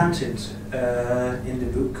implant it in the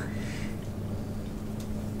book,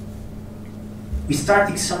 we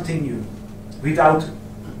started something new without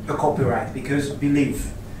a copyright, because we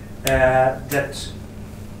believe that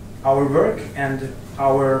our work and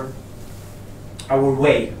our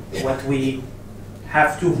way, what we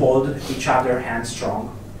have to hold each other hand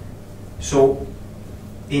strong. So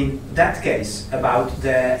in that case, about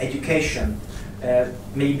the education,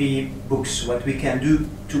 maybe books, what we can do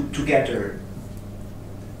together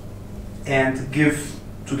and give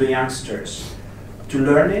to the youngsters to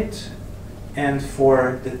learn it, and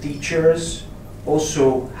for the teachers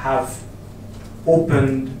also have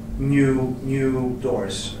opened new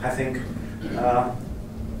doors. I think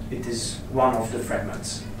it is one of the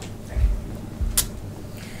fragments. Thank you.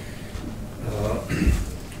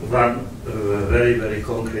 One very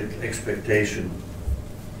concrete expectation,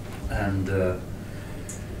 and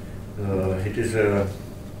it is an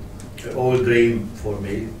old dream for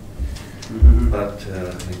me, but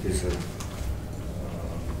it is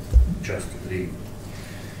just a dream.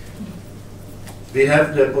 We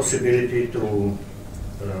have the possibility to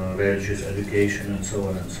religious education and so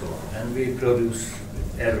on and so on, and we produce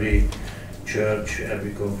every church,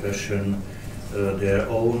 every confession their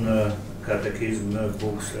own catechism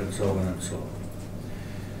books and so on and so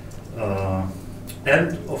on.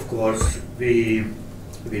 And of course we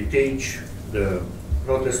teach the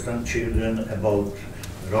Protestant children about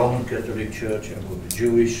Roman Catholic Church, about the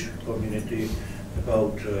Jewish community,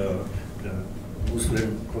 about the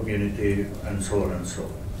Muslim community, and so on and so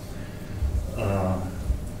on.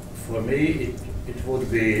 For me, it would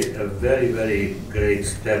be a very great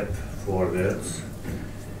step forwards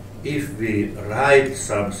if we write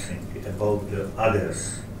something about the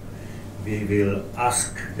others. We will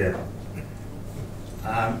ask them,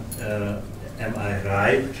 am I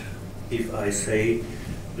right if I say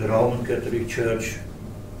the Roman Catholic Church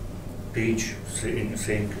teach,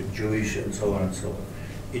 think Jewish, and so on and so on.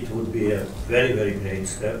 It would be a very great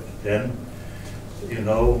step. Then, you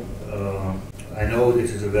know, I know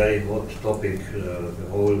this is a very hot topic, the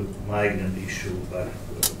whole migrant issue, but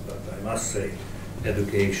I must say,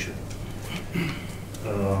 education.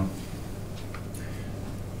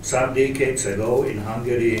 some decades ago in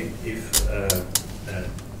Hungary, if a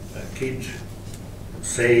kid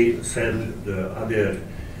tell the other,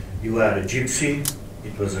 you are a gypsy,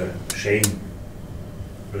 it was a shame,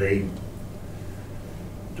 blame.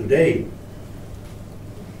 Today,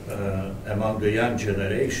 among the young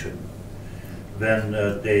generation, when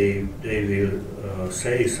they will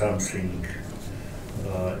say something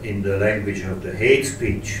in the language of the hate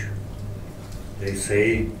speech, they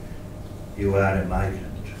say, you are a migrant,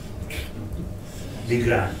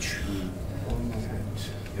 migrant,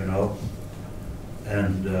 you know,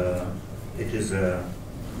 and it is a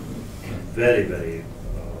very, very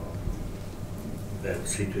bad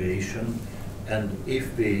situation. And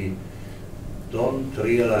if we don't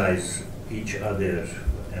realize each other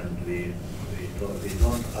and we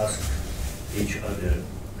don't ask each other,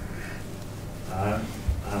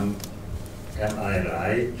 am I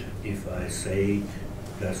right if I say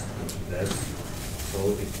that's the best? So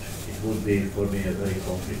it would be for me a very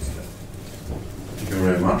concrete step. Thank you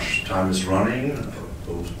very much. Time is running for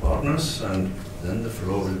both partners, and then the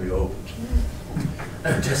floor will be opened.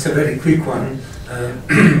 Just a very quick one.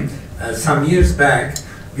 Some years back,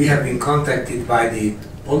 we have been contacted by the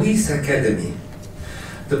Police Academy.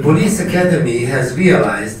 The Police Academy has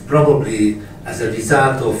realized, probably as a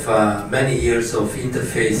result of many years of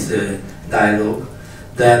interfaith dialogue,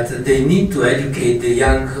 that they need to educate the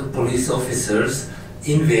young police officers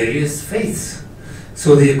in various faiths.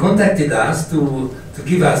 So they contacted us to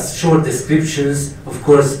give us short descriptions, of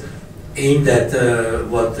course, aimed at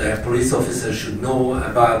what a police officer should know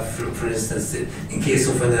about, for instance, in case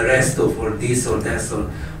of an arrest for this or that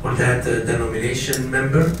or that denomination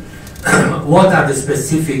member. What are the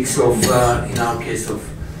specifics of, in our case, of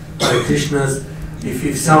practitioners?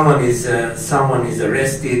 If someone is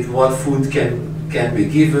arrested, what food can be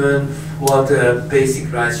given, what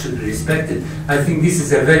basic rights should be respected. I think this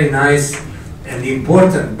is a very nice and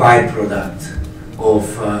important byproduct of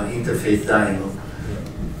interfaith dialogue.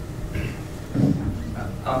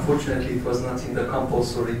 Unfortunately, it was not in the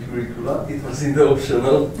compulsory curricula, it was in the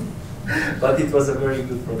optional, but it was a very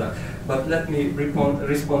good product. But let me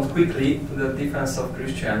respond quickly to the defense of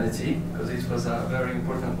Christianity, because it was a very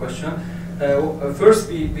important question. First,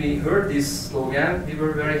 we heard this slogan, we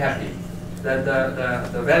were very happy that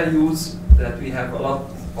the values that we have a lot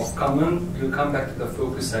of common will come back to the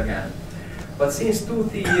focus again. But since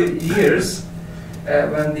 2-3 years,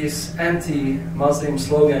 when these anti-Muslim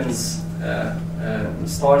slogans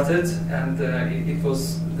started, and it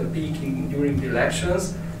was the peaking during the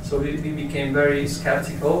elections, so we became very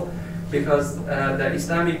skeptical, because the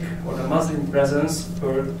Islamic or the Muslim presence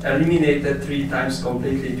were eliminated 3 times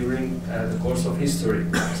completely during the course of history.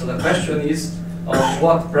 So the question is, of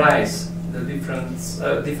what price the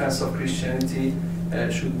defense of Christianity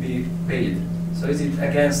should be paid? So is it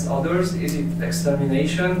against others? Is it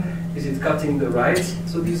extermination? Is it cutting the rights?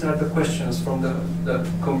 So these are the questions from the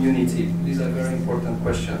community. These are very important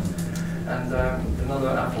questions. And another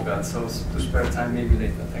I forgot, so to spare time maybe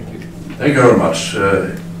later. Thank you. Thank you very much.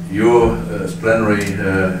 Your plenary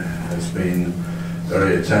has been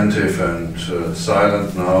very attentive and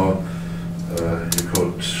silent now. You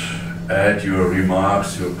could add your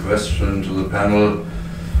remarks, your question to the panel.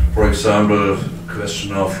 For example,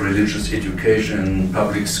 question of religious education in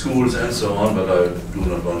public schools and so on, but I do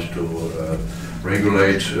not want to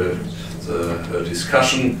regulate the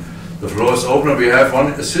discussion. The floor is open. We have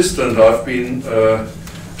one assistant. I've been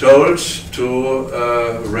told to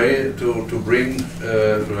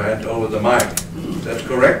hand over the mic. Is that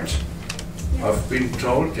correct? Yes. I've been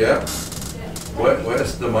told, yeah.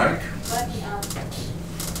 Where's the mic?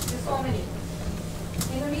 Just 4 minutes.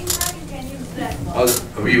 In the meantime, you can use that.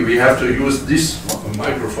 We have to use this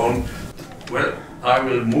microphone. Well, I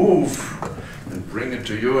will move and bring it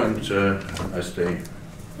to you, and I stay.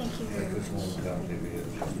 Thank you.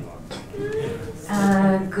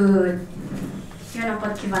 Good. Jó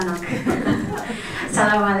napot kívánok!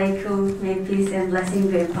 Assalamu alaikum, may peace and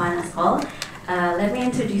blessing be upon us all. Let me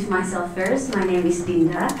introduce myself first. My name is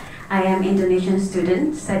Dinda. I am Indonesian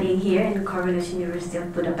student studying here in Cohesion University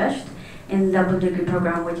of Budapest in double degree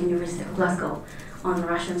program with University of Glasgow on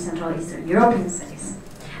Russian Central Eastern European Studies.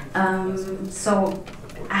 So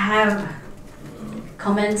I have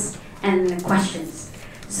comments and questions.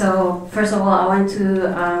 So first of all, I want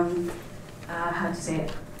to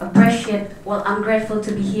appreciate, well, I'm grateful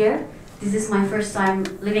to be here. This is my first time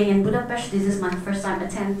living in Budapest. This is my first time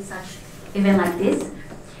attending such event like this.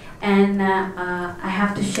 And I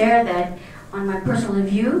have to share that on my personal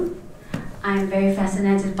view, I'm very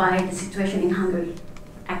fascinated by the situation in Hungary,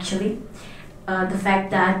 actually. The fact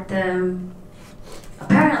that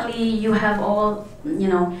apparently you have all,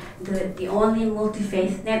 the only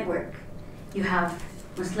multi-faith network. You have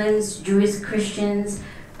Muslims, Jews, Christians,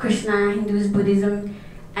 Krishna, Hindus, Buddhism.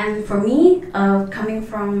 And for me, coming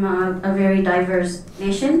from a very diverse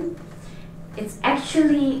nation, it's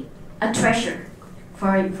actually a treasure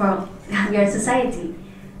for Hungarian society.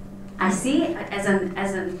 I see as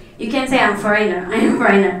an you can say I'm foreigner. I am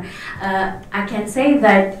foreigner. I can say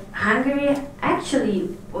that Hungary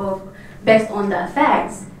actually, based on the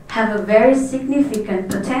facts, have a very significant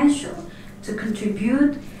potential to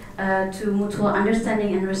contribute to mutual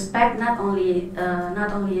understanding and respect, not only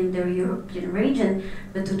in the European region,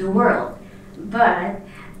 but to the world. But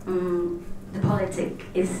the politics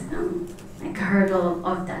is like a hurdle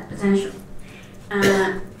of that potential.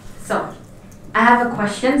 So I have a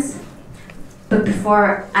questions, but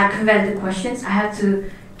before I convey the questions, I have to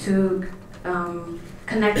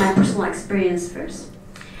connect my personal experience first.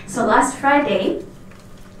 So last Friday,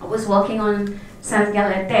 I was walking on Szent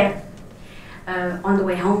Gellért on the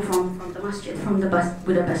way home from the masjid, from the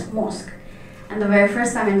Budapest mosque. And the very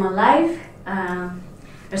first time in my life,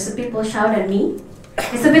 there's some people shout at me.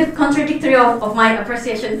 It's a bit contradictory of my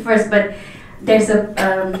appreciation first, but there's a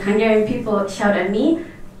Hungarian people shout at me,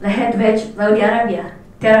 Lehet vegy Saudi Arabia,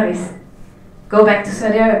 terrorists. Go back to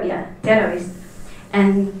Saudi Arabia, terrorists.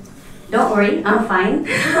 And don't worry, I'm fine.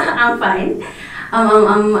 I'm fine.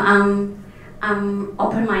 I'm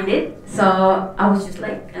open-minded, so I was just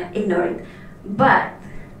like ignoring. But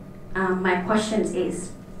my question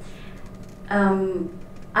is,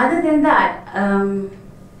 other than that,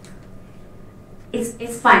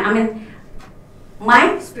 it's fine. I mean,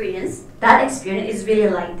 my experience, that experience is really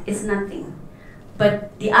light. It's nothing.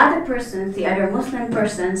 But the other persons, the other Muslim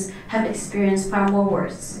persons, have experienced far more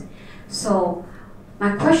worse. So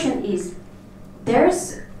my question is,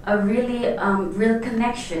 there's a really real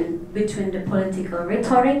connection between the political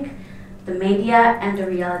rhetoric, the media, and the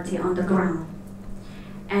reality on the ground.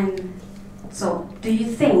 And so, do you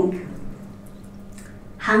think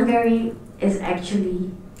Hungary is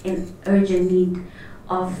actually in urgent need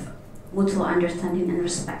of mutual understanding and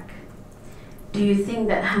respect? Do you think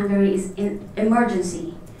that Hungary is in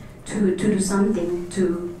emergency to do something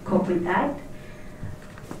to cope with that?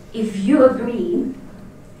 If you agree,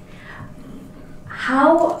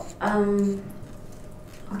 how,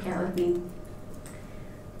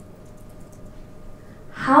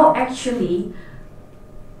 how actually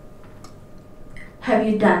have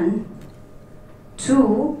you done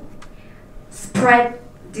to spread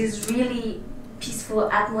this really peaceful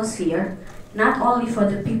atmosphere, not only for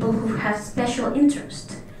the people who have special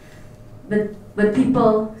interest, but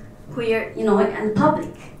people who are, in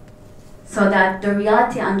public, so that the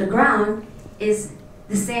reality on the ground is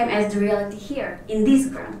the same as the reality here, in this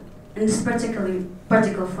ground, in this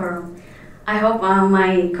particular forum. I hope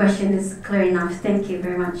my question is clear enough. Thank you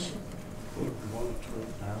very much.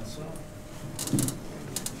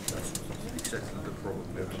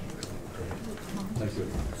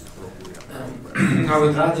 I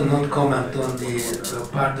would rather not comment on the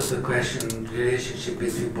part of the question, relationship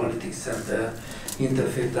between politics and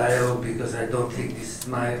interfaith dialogue, because I don't think this is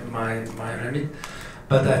my remit.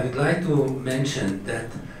 But I would like to mention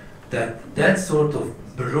that sort of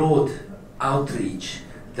broad outreach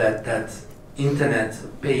that internet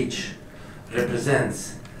page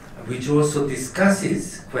represents, which also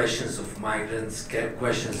discusses questions of migrants,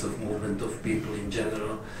 questions of movement of people in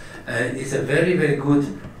general, is a very, very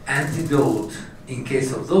good antidote in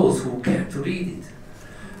case of those who care to read it.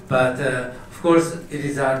 But of course, it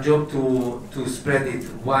is our job to spread it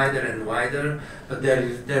wider and wider, but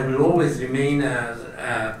there will always remain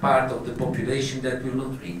a part of the population that will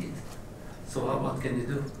not read it. So what can you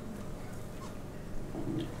do?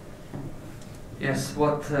 Yes,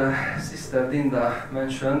 what Sister Linda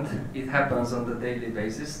mentioned, it happens on the daily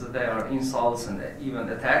basis, that there are insults and even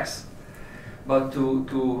attacks. But to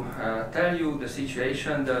tell you the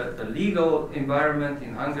situation, the legal environment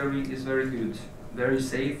in Hungary is very good, very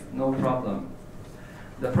safe, no problem.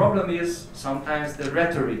 The problem is sometimes the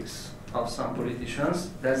rhetorics of some politicians,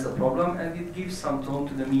 that's the problem, and it gives some tone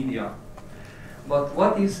to the media. But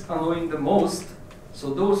what is annoying the most,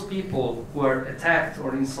 so those people who are attacked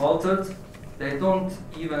or insulted, they don't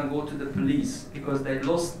even go to the police because they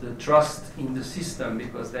lost the trust in the system,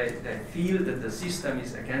 because they feel that the system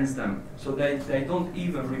is against them. So they don't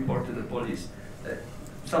even report to the police.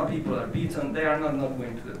 Some people are beaten, they are not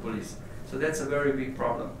going to the police. So that's a very big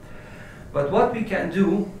problem. But what we can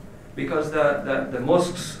do, because the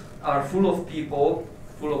mosques are full of people,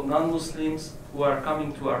 full of non-Muslims who are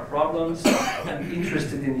coming to our problems and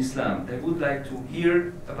interested in Islam. They would like to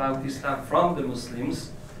hear about Islam from the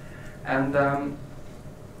Muslims. And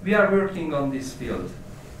we are working on this field.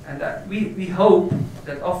 And we hope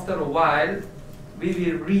that after a while, we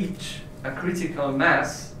will reach a critical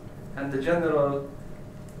mass and the general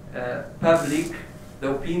public, the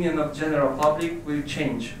opinion of general public will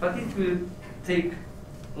change. But it will take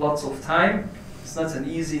lots of time. It's not an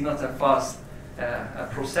easy, not a fast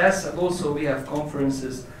process. And also we have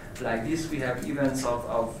conferences like this. We have events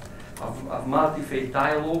of multi-faith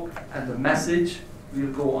dialogue, and the message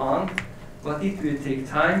will go on. But it will take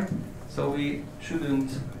time, so we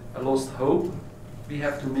shouldn't lose hope. We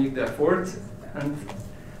have to make the effort, and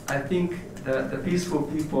I think the peaceful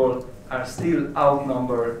people are still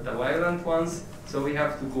outnumber the violent ones, so we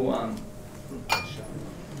have to go on.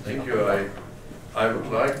 Thank you. I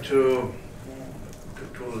would like to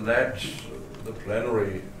let the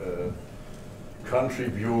plenary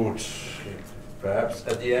contribute. Perhaps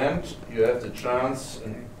at the end you have the chance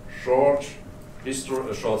in a short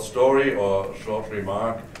story or short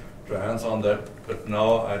remark to answer on that. But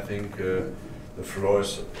now I think the floor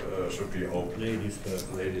should be open. Ladies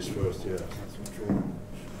first. Ladies first, yeah.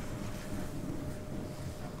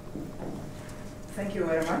 Thank you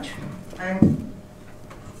very much.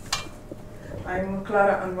 I'm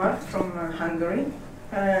Clara Anwar from Hungary.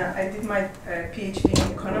 I did my PhD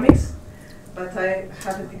in economics, but I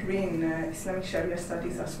have a degree in Islamic Sharia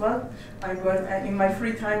studies as well. In my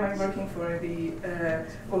free time, I'm working for the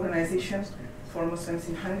organization for Muslims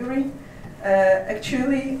in Hungary.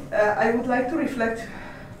 Actually, I would like to reflect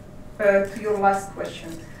to your last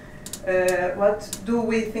question. What do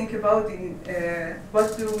we think about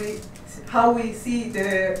how we see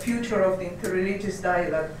the future of the interreligious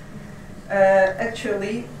dialogue?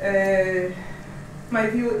 Actually, my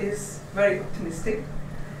view is very optimistic.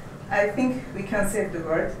 I think we can save the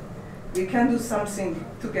world. We can do something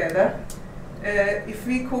together. If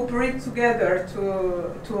we cooperate together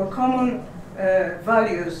to a common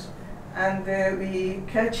values, and we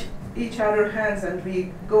catch each other's hands and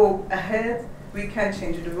we go ahead, we can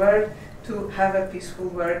change the world to have a peaceful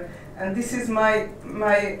world. And this is my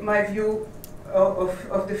view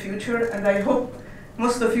of the future, and I hope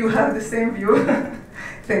most of you have the same view.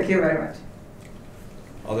 Thank you very much.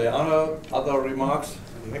 Are there other remarks?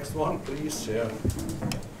 Next one, please. Yeah.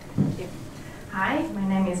 Hi, my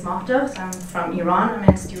name is Mahdouz. I'm from Iran. I'm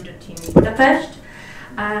a student in Budapest.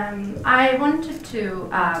 I wanted to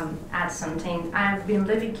add something. I've been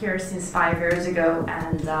living here since 5 years ago,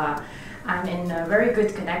 and I'm in a very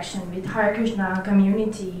good connection with Hare Krishna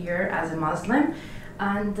community here as a Muslim.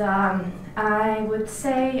 And I would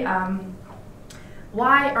say,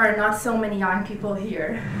 why are not so many young people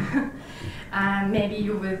here? Maybe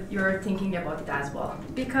you're thinking about it as well.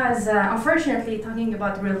 Because unfortunately, talking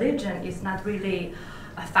about religion is not really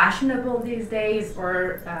fashionable these days,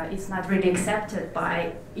 or it's not really accepted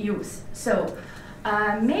by youth. So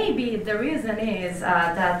maybe the reason is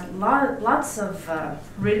that lots of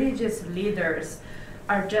religious leaders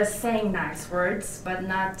are just saying nice words, but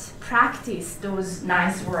not practice those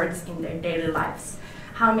nice words in their daily lives.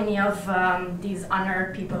 How many of these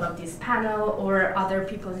honored people of this panel or other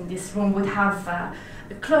people in this room would have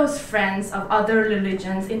close friends of other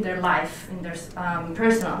religions in their life, in their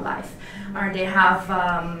personal life? Or they have,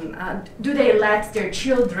 do they let their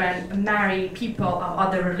children marry people of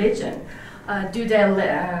other religion? Do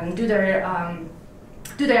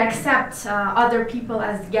they accept other people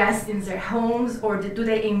as guests in their homes, or do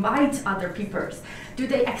they invite other peoples? Do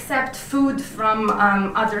they accept food from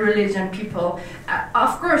other religion people?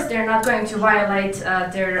 Of course, they're not going to violate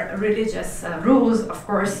their religious rules. Of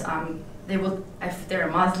course, they will, if they're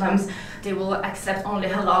Muslims, they will accept only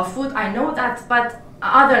halal food. I know that, but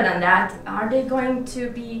other than that, are they going to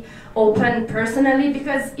be open personally?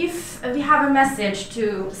 Because if we have a message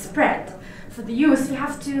to spread for the youth, we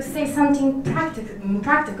have to say something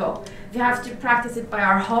practical. We have to practice it by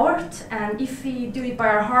our heart, and if we do it by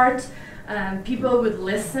our heart, people would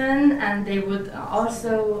listen, and they would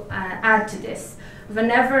also add to this.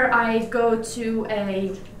 Whenever I go to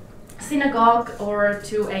a synagogue or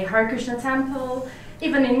to a Hare Krishna temple,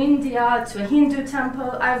 even in India, to a Hindu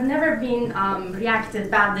temple, I've never been reacted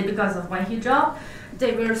badly because of my hijab.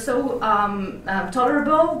 They were so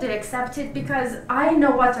tolerable, they accepted, because I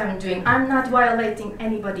know what I'm doing. I'm not violating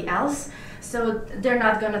anybody else, so they're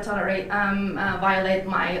not going to tolerate, violate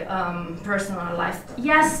my personal life.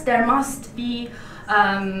 Yes, there must be,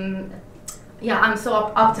 yeah, I'm so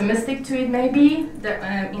optimistic to it maybe.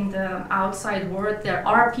 In the outside world, there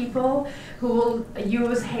are people who will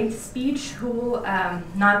use hate speech, who will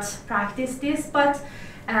not practice this, but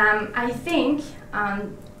I think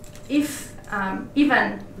if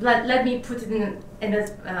even, let me put it in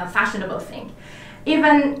a fashionable thing.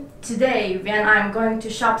 Even today, when I'm going to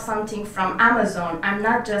shop something from Amazon, I'm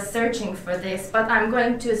not just searching for this, but I'm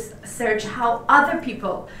going to search how other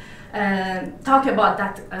people talk about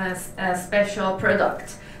that special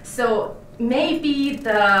product. So maybe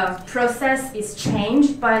the process is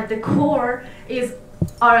changed, but the core is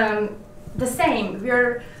the same.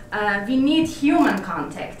 We need human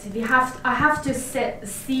contact. I have to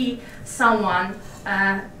see someone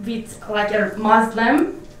with like a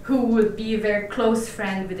Muslim who would be a very close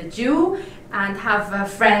friend with a Jew and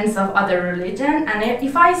have friends of other religion. And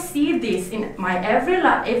if I see this in my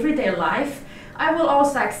everyday life, I will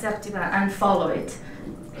also accept it and follow it.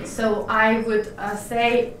 So I would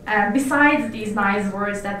say, besides these nice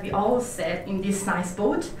words that we all said in this nice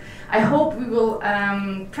boat, I hope we will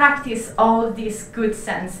practice all this good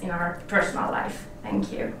sense in our personal life.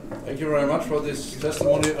 Thank you. Thank you very much for this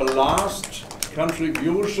testimony. A last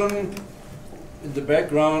contribution in the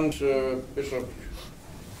background, Bishop.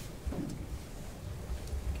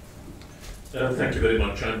 Thank you very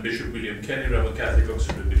much. I'm Bishop William Kenny. I'm a Catholic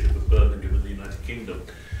Auxiliary Bishop of Birmingham in the United Kingdom.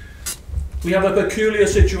 We have a peculiar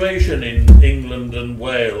situation in England and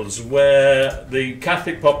Wales where the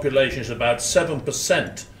Catholic population is about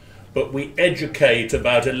 7%, but we educate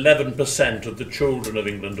about 11% of the children of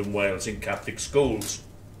England and Wales in Catholic schools.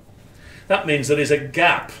 That means there is a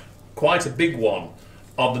gap, quite a big one,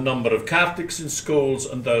 of the number of Catholics in schools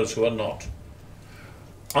and those who are not.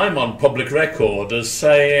 I'm on public record as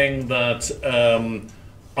saying that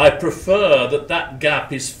I prefer that that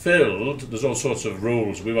gap is filled. There's all sorts of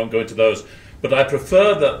rules, we won't go into those, but I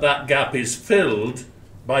prefer that that gap is filled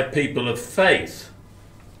by people of faith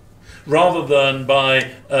rather than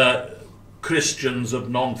by Christians of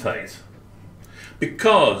non-faith.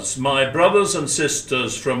 Because my brothers and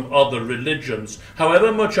sisters from other religions,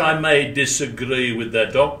 however much I may disagree with their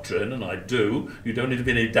doctrine, and I do, you don't need to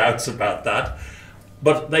be any doubts about that,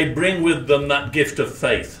 but they bring with them that gift of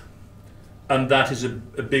faith. And that is a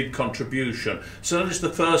big contribution. So that is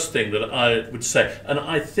the first thing that I would say. And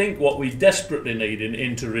I think what we desperately need in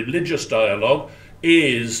interreligious dialogue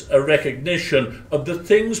is a recognition of the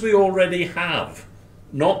things we already have.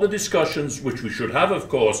 Not the discussions, which we should have, of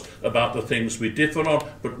course, about the things we differ on,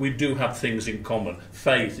 but we do have things in common.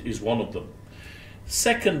 Faith is one of them.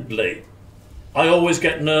 Secondly, I always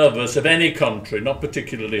get nervous of any country, not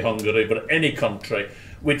particularly Hungary, but any country,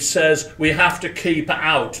 which says we have to keep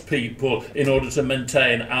out people in order to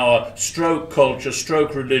maintain our stroke culture,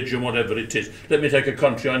 stroke religion, whatever it is. Let me take a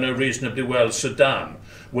country I know reasonably well, Sudan,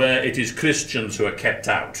 where it is Christians who are kept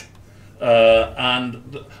out.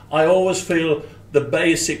 And I always feel the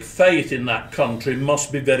basic faith in that country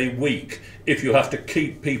must be very weak if you have to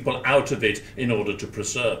keep people out of it in order to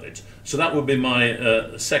preserve it. So that would be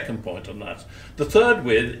my second point on that. The third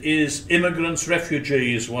is immigrants,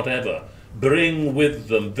 refugees, whatever, bring with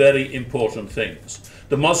them very important things.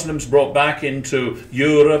 The Muslims brought back into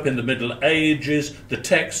Europe in the Middle Ages the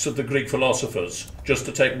texts of the Greek philosophers, just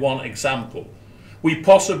to take one example. We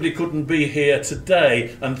possibly couldn't be here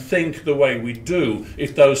today and think the way we do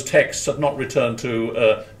if those texts had not returned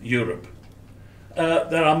to Europe.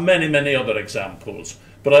 There are many, many other examples,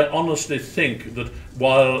 but I honestly think that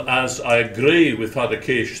while, as I agree with Father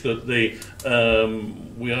Kish, that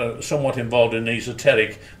we are somewhat involved in an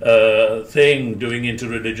esoteric thing, doing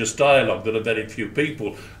interreligious dialogue, there are very few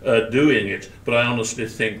people doing it, but I honestly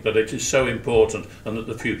think that it is so important and that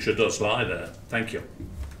the future does lie there. Thank you.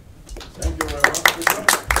 Thank you very much, Bishop.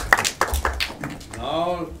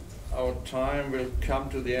 Now our time will come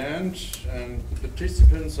to the end, and the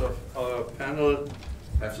participants of our panel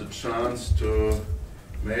Have the chance to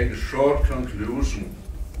make a short conclusion.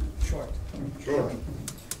 Short. Sure.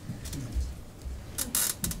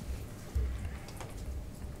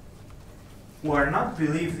 Who are not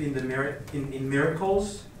believe in the in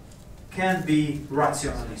miracles can be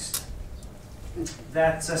rationalist.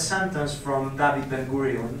 That's a sentence from David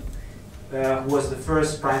Ben-Gurion, who was the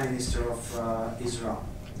first prime minister of Israel.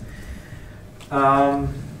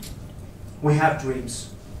 We have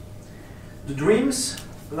dreams. The dreams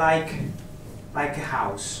like a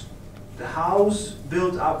house. The house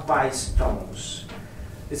built up by stones.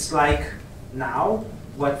 It's like now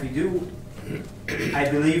what we do. I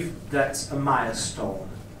believe that's a milestone.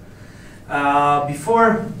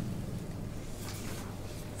 Before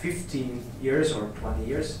 15 years or 20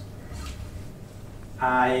 years,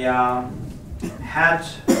 I had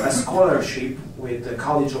a scholarship with the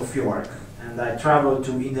College of York, and I traveled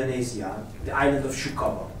to Indonesia, the island of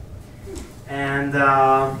Shukovo. And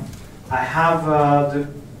I have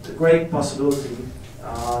the great possibility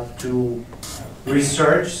to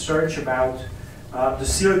search about the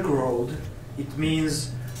Silk Road. It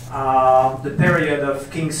means the period of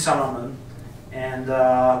King Solomon and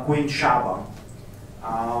Queen Sheba,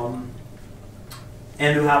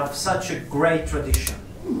 and who have such a great tradition.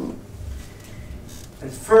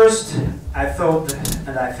 At first, I thought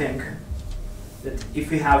and I think that if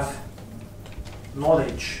we have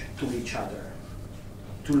knowledge to each other,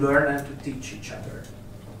 to learn and to teach each other,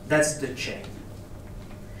 that's the chain.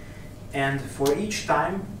 And for each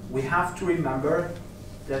time, we have to remember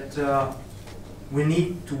that we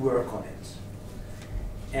need to work on it.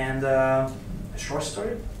 And a short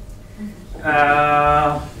story.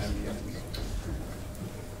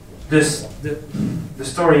 The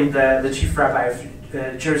story, the chief rabbi of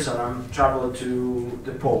Jerusalem traveled to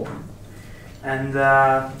the Pope, and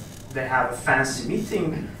they have a fancy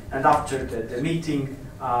meeting, and after the meeting,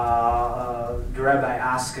 the rabbi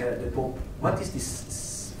asked the Pope, what is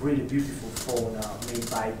this really beautiful phone made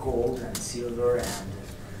by gold and silver, and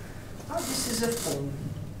this is a phone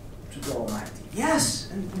to the Almighty. Yes,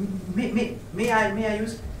 and may I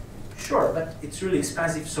use it? Sure, but it's really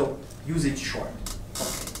expensive, so use it short.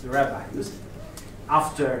 Okay, the rabbi used it.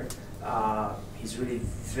 After, he's really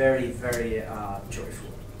very, very joyful.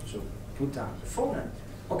 So put down the phone and,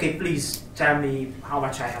 okay, please tell me how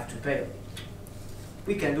much I have to pay.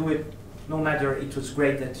 We can do it, no matter, it was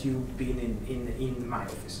great that you've been in my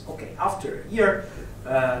office. Okay, after a year,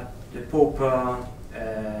 the Pope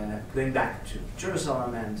going back to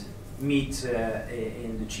Jerusalem and meet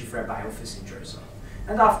in the chief rabbi office in Jerusalem.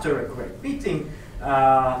 And after a great meeting,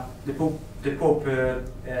 the Pope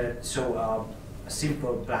saw a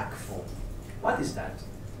simple black phone. What is that?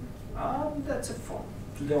 That's a phone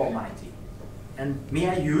to the Almighty. And may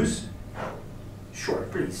I use? Sure,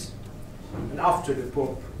 please. And after the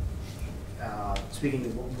Pope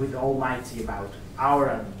speaking with the Almighty about hour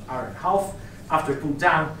and a half, after put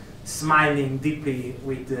down, smiling deeply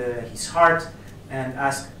with his heart, and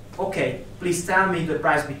asked, okay, please tell me the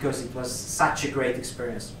price because it was such a great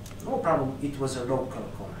experience. No problem, it was a local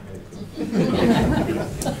coin.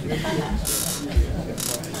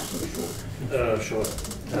 Sure.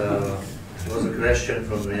 It was a question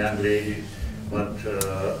from the young lady, what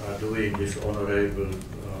are doing these honorable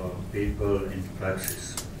people in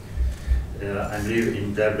praxis. I live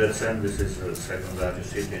in Debrecen, this is the second largest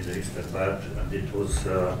city in the eastern part, and it was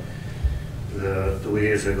 2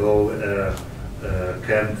 years ago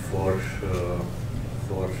camp for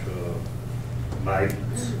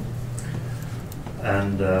migrants,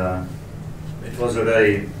 and it was a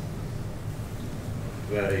very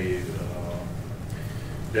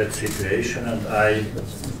bad situation, and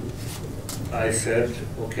I said,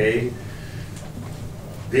 okay,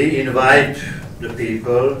 we invite the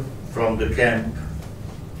people from the camp,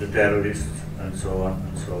 the terrorists and so on,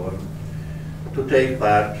 to take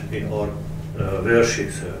part in our worship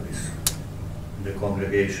service in the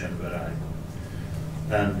congregation where I am.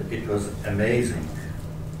 And it was amazing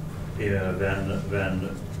when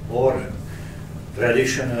our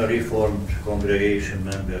traditional Reformed congregation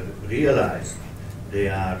members realized they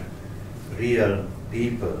are real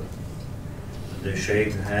people. They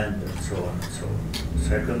shake hand and so on and so on.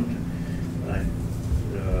 Second, I'm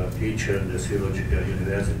a teacher at the Theological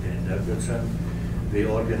University in Debrecen. We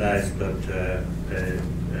organized that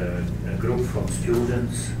a group from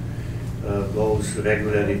students goes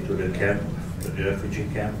regularly to the camp, to the refugee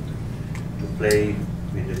camp, to play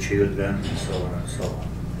with the children and so on and so on.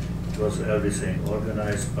 It was everything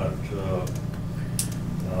organized, but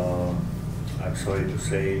I'm sorry to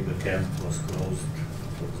say the camp was closed.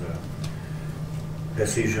 It was a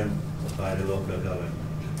decision by the local government.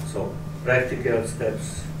 So practical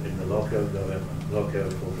steps in the local government,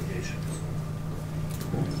 local congregations.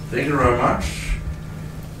 Thank you very much.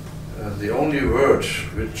 The only word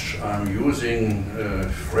which I'm using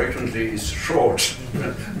frequently is short,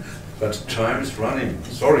 but time is running.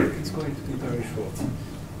 Sorry. It's going to be very short.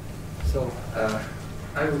 So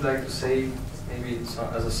I would like to say, maybe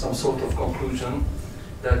as some sort of conclusion,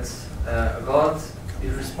 that God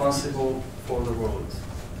is responsible for the world.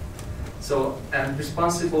 So, and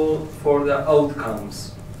responsible for the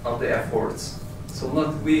outcomes of the efforts. So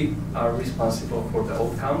not we are responsible for the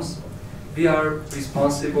outcomes, we are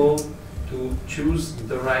responsible to choose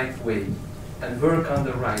the right way and work on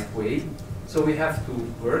the right way. So we have to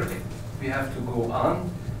work, we have to go on,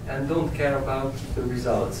 and don't care about the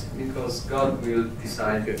results, because God will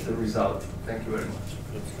decide the result. Thank you very much.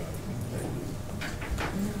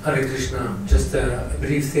 Hare Krishna, just a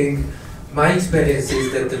brief thing. My experience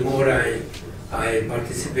is that the more I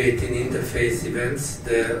participate in interfaith events,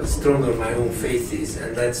 the stronger my own faith is,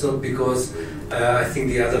 and that's not because I think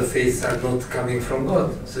the other faiths are not coming from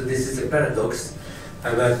God. So this is a paradox.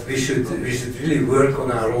 But we should really work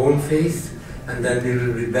on our own faith, and then we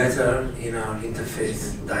will be better in our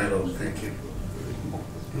interfaith dialogue. Thank you.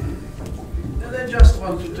 And I just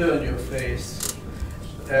want to turn your face.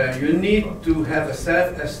 You need to have a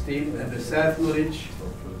self-esteem and a self-knowledge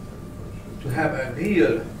to have a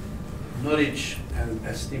real knowledge and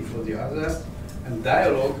esteem for the other. And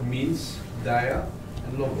dialogue means dia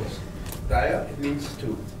and logos. Dia, it means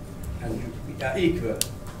two, and we are equal.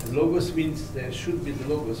 And logos means there should be the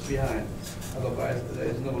logos behind. Otherwise, there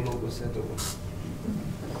is no logos at all.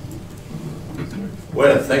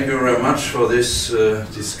 Well, thank you very much for this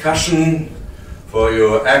discussion, for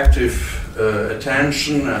your active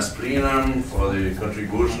attention as plenum, for the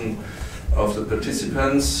contribution of the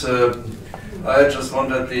participants. I just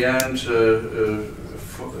want at the end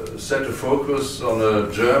set a focus on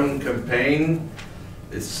a German campaign.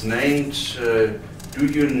 It's named Do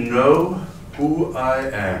You Know Who I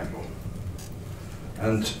Am?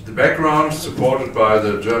 And the background, supported by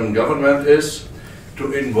the German government, is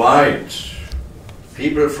to invite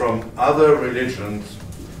people from other religions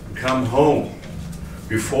to come home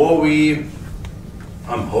before we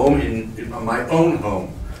come home in my own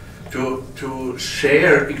home to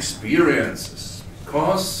share experiences.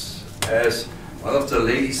 Because, as one of the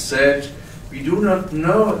ladies said, we do not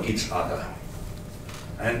know each other.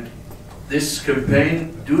 And this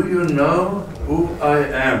campaign, Do You Know Who I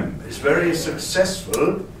Am, is very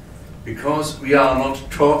successful because we are not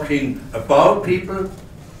talking about people,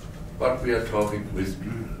 but we are talking with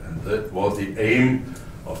people. And that was the aim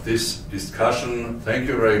of this discussion. Thank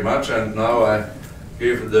you very much. And now I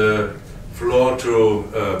give the floor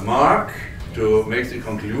to Mark to make the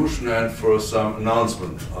conclusion and for some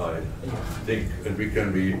announcement, I think, and we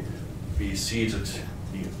can be seated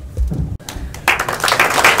here.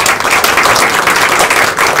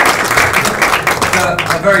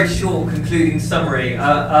 A very short concluding summary.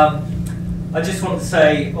 I just want to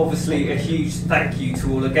say, obviously, a huge thank you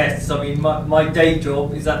to all the guests. I mean, my day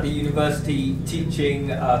job is at the university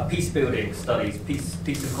teaching peace building studies,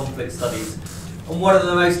 peace and conflict studies. And one of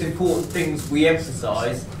the most important things we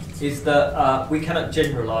emphasise is that we cannot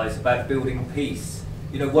generalise about building peace.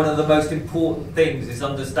 You know, one of the most important things is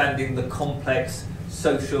understanding the complex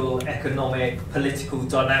social, economic, political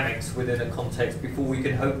dynamics within a context before we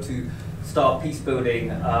can hope to start peace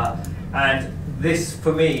building. And this,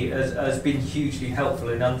 for me, has been hugely helpful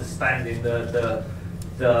in understanding the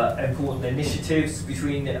important initiatives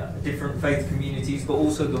between different faith communities, but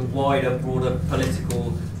also the wider, broader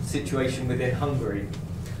political situation within Hungary.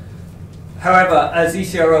 However, as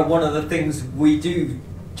ECRO, one of the things we do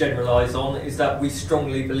generalise on is that we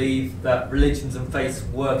strongly believe that religions and faiths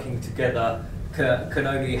working together can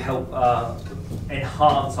only help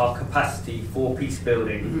enhance our capacity for peace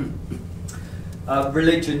building.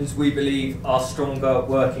 Religions, we believe, are stronger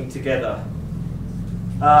working together.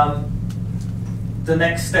 The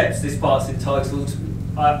next steps, this part's entitled,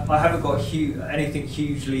 I haven't got anything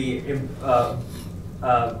hugely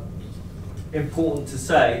important to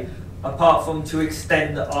say, apart from to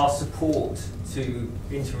extend our support to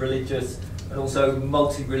interreligious and also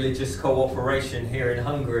multi-religious cooperation here in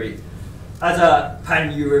Hungary. As a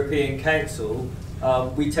pan-European council,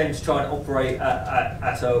 we tend to try and operate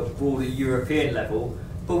at a broader European level,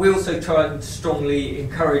 but we also try and strongly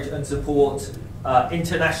encourage and support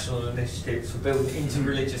international initiatives for building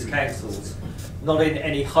interreligious councils. Not in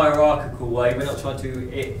any hierarchical way, we're not trying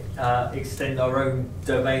to extend our own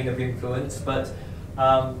domain of influence, but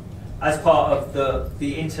as part of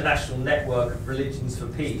the international network of Religions for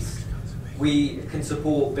Peace, we can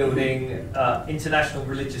support building international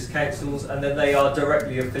religious councils, and then they are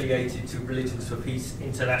directly affiliated to Religions for Peace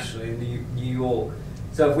International in New York.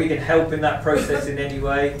 So if we can help in that process in any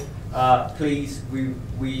way, please,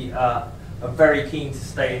 we are very keen to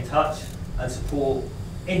stay in touch and support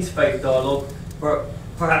interfaith dialogue, but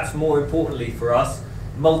perhaps more importantly for us,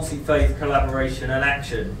 multi-faith collaboration and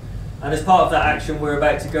action. And as part of that action, we're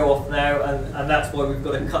about to go off now, and that's why we've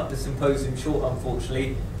got to cut the symposium short,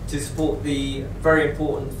 unfortunately, to support the very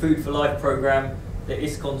important Food for Life programme that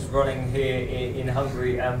ISKCON's running here in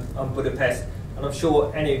Hungary and Budapest. And I'm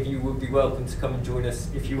sure any of you would be welcome to come and join us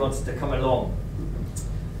if you wanted to come along.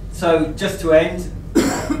 So just to end,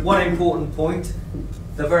 one important point,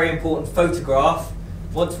 the very important photograph.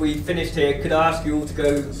 Once we've finished here, could I ask you all to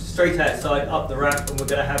go straight outside, up the ramp, and we're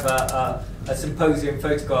going to have a symposium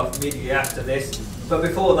photograph immediately after this. But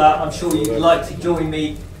before that, I'm sure you'd like to join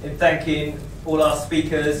me in thanking all our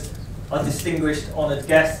speakers, our distinguished honoured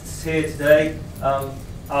guests here today,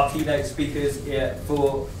 our keynote speakers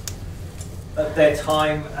for their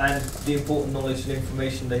time and the important knowledge and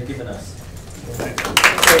information they've given us. Thank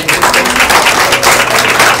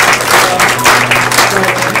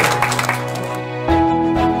you.